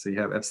resolutions. So you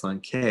have epsilon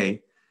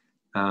k.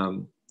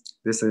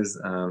 This is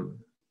going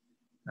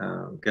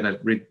to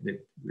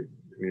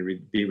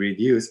be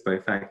reduced by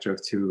a factor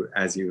of 2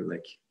 as you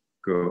like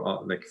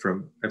go like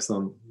from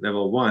epsilon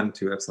level 1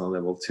 to epsilon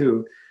level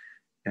 2.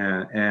 So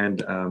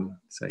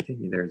I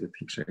think there's a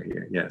picture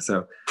here. Yeah.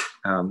 So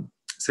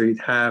so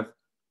you'd have,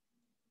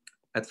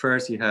 at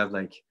first you have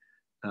like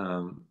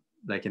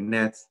a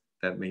net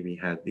that maybe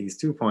had these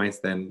 2 points,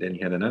 then you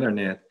had another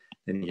net,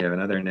 then you have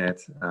another net.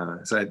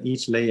 So at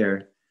each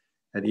layer,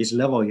 at each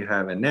level, you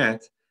have a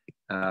net.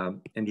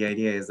 And the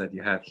idea is that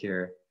you have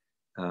here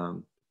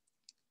an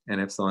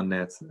epsilon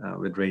net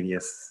with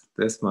radius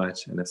this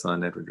much, an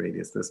epsilon net with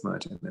radius this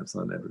much, and an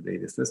epsilon net with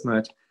radius this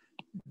much,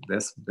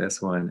 this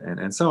one,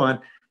 and so on.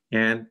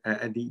 And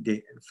at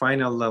the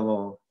final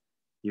level,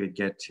 you would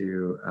get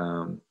to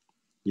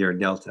your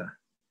delta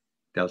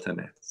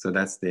net. So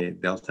that's the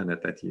delta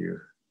net that you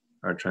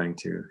are trying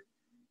to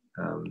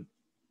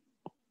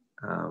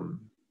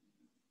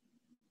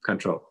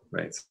control,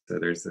 right? So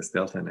there's this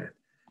delta net.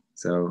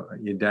 So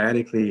you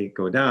diagonally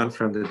go down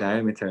from the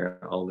diameter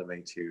all the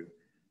way to,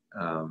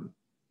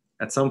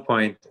 at some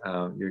point,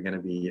 you're going to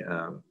be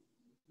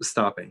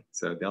stopping.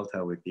 So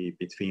delta would be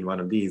between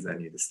one of these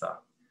and you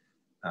stop.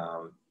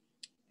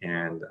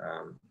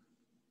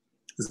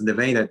 So the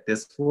way that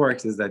this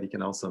works is that you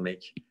can also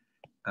make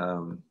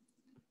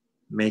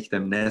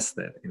them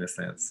nested in a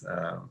sense.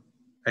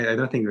 I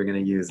don't think we're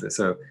going to use this.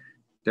 So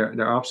there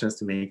are options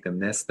to make them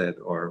nested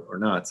or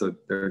not. So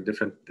there are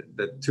different,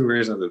 the 2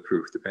 versions of the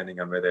proof, depending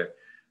on whether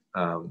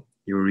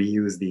you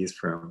reuse these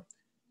from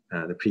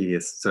the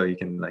previous. So you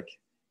can like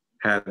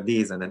have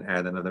these and then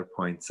add another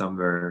point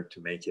somewhere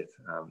to make it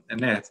a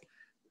net.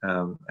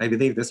 I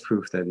believe this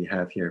proof that we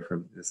have here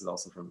this is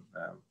also from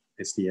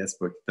HDS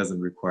book, doesn't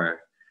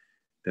require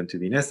them to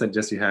be nested.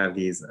 Just you have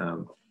these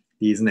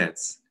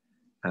nets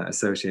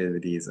associated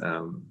with these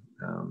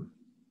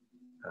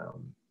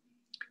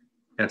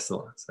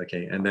epsilons,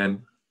 okay? And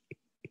then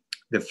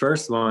the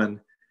first one,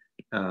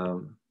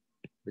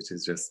 which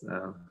is just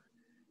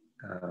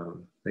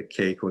the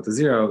k equal to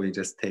 0, we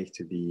just take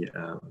to be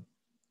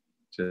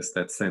just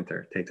that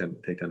center, take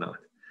a knot.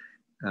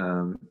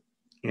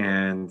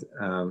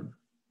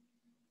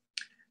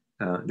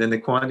 Then the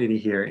quantity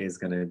here is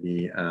going to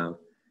be,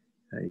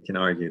 you can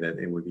argue that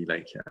it would be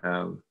like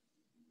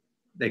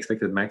the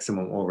expected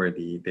maximum over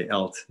the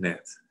ELT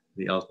net.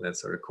 The ELT net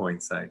sort of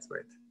coincides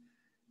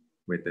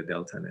with the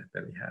delta net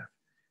that we have.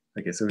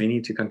 Okay, so we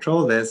need to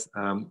control this.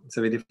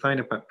 So we define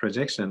a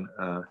projection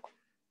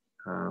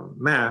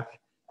map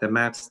that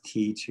maps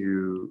T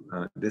to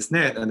this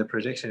net, and the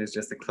projection is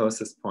just the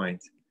closest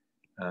point.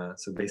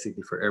 So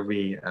basically for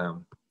every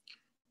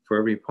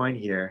point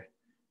here,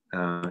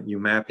 you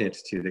map it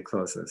to the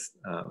closest.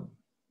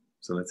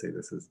 So let's say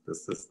this is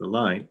the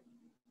line.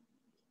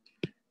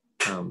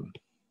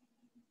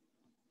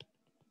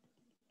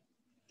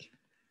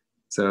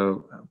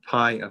 So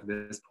pi of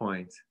this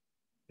point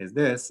is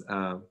this,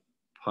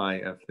 pi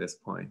of this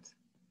point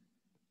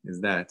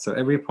is that. So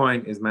every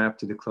point is mapped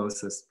to the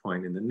closest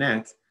point in the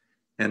net.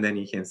 And then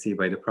you can see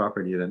by the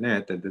property of the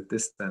net that the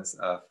distance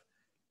of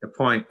the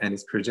point and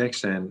its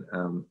projection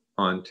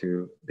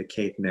onto the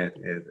kth net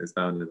is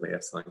bounded by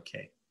epsilon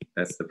k.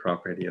 that's the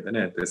property of the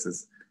net. This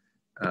is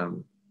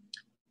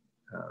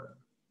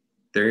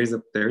there is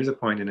a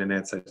point in the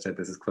net such that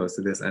this is close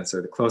to this, and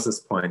so the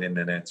closest point in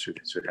the net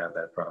should have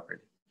that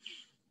property.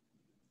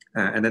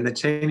 And then the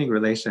chaining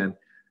relation,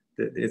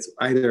 it's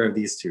either of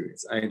these two.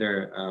 It's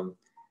either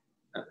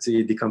so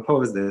you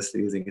decompose this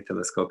using a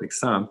telescopic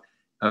sum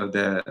of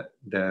the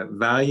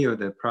value of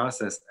the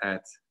process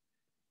at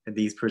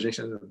these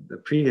projections of the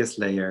previous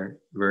layer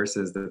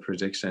versus the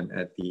projection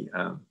at the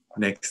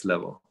next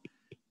level.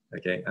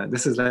 Okay,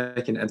 this is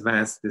like an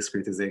advanced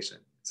discretization.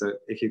 So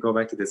if you go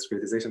back to the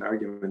discretization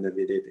argument that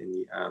we did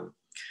in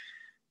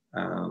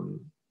the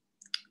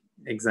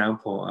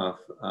example of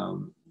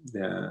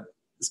the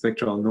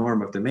spectral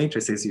norm of the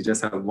matrices, you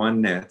just have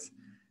one net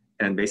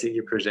and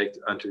basically project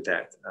onto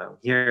that.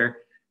 Here,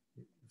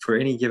 for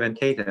any given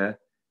theta,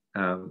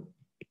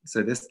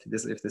 so this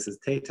if this is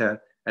theta,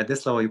 at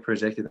this level you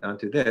project it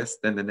onto this,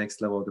 then the next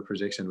level of the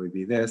projection would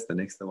be this, the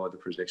next level of the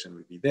projection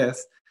would be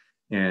this,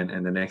 and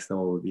the next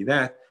level would be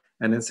that.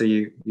 And then so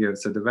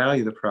so the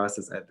value of the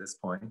process at this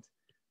point,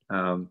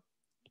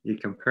 you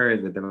compare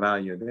it with the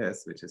value of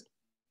this, which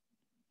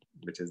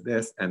is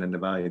this, and then the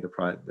value of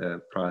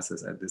the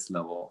process at this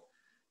level,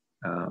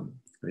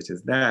 which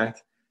is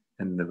that,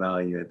 and the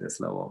value at this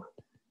level.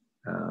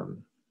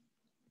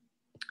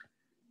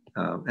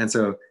 And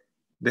so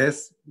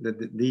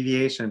the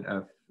deviation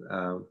of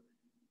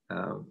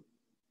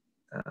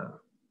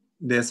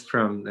this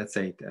from, let's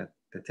say,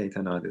 the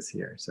theta naught is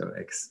here. So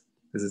x,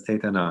 this is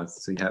theta naught.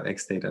 So you have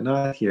x theta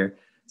naught here.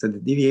 So the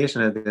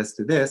deviation of this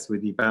to this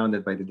would be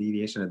bounded by the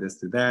deviation of this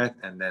to that,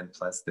 and then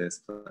plus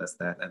this, plus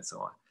that, and so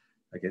on.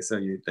 Okay, so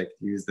you like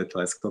use the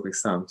telescopic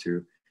sum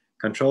to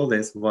control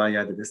this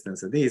via the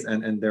distance of these,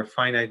 and there are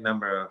finite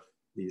number of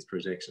these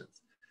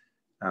projections.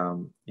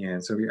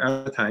 And so we're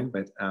out of time,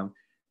 but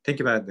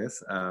think about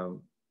this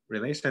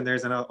relation.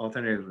 There's an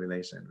alternative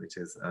relation, which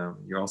is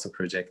you also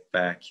project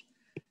back.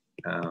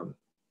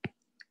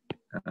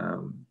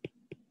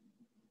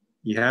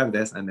 You have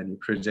this, and then you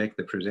project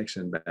the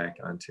projection back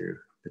onto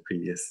the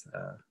previous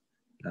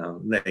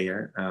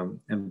layer,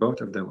 and both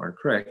of them are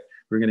correct.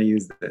 We're going to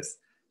use this.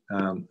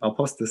 I'll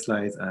post the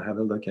slides. Have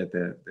a look at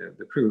the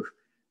proof.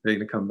 We're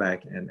going to come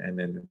back and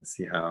then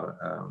see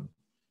how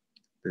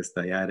this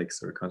dyadic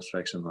or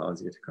construction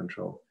allows you to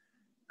control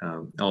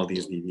all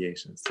these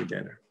deviations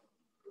together.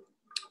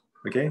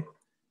 Okay,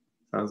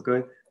 sounds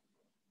good.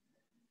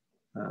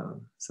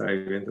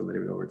 Sorry, we went a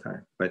little bit over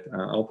time, but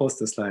I'll post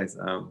the slides.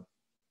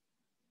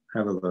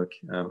 Have a look.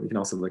 You can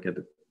also look at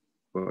the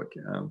book,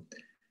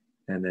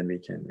 and then we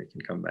can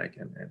come back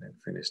and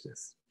finish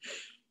this.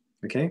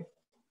 Okay.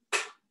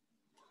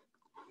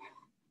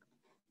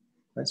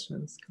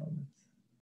 Questions, comments?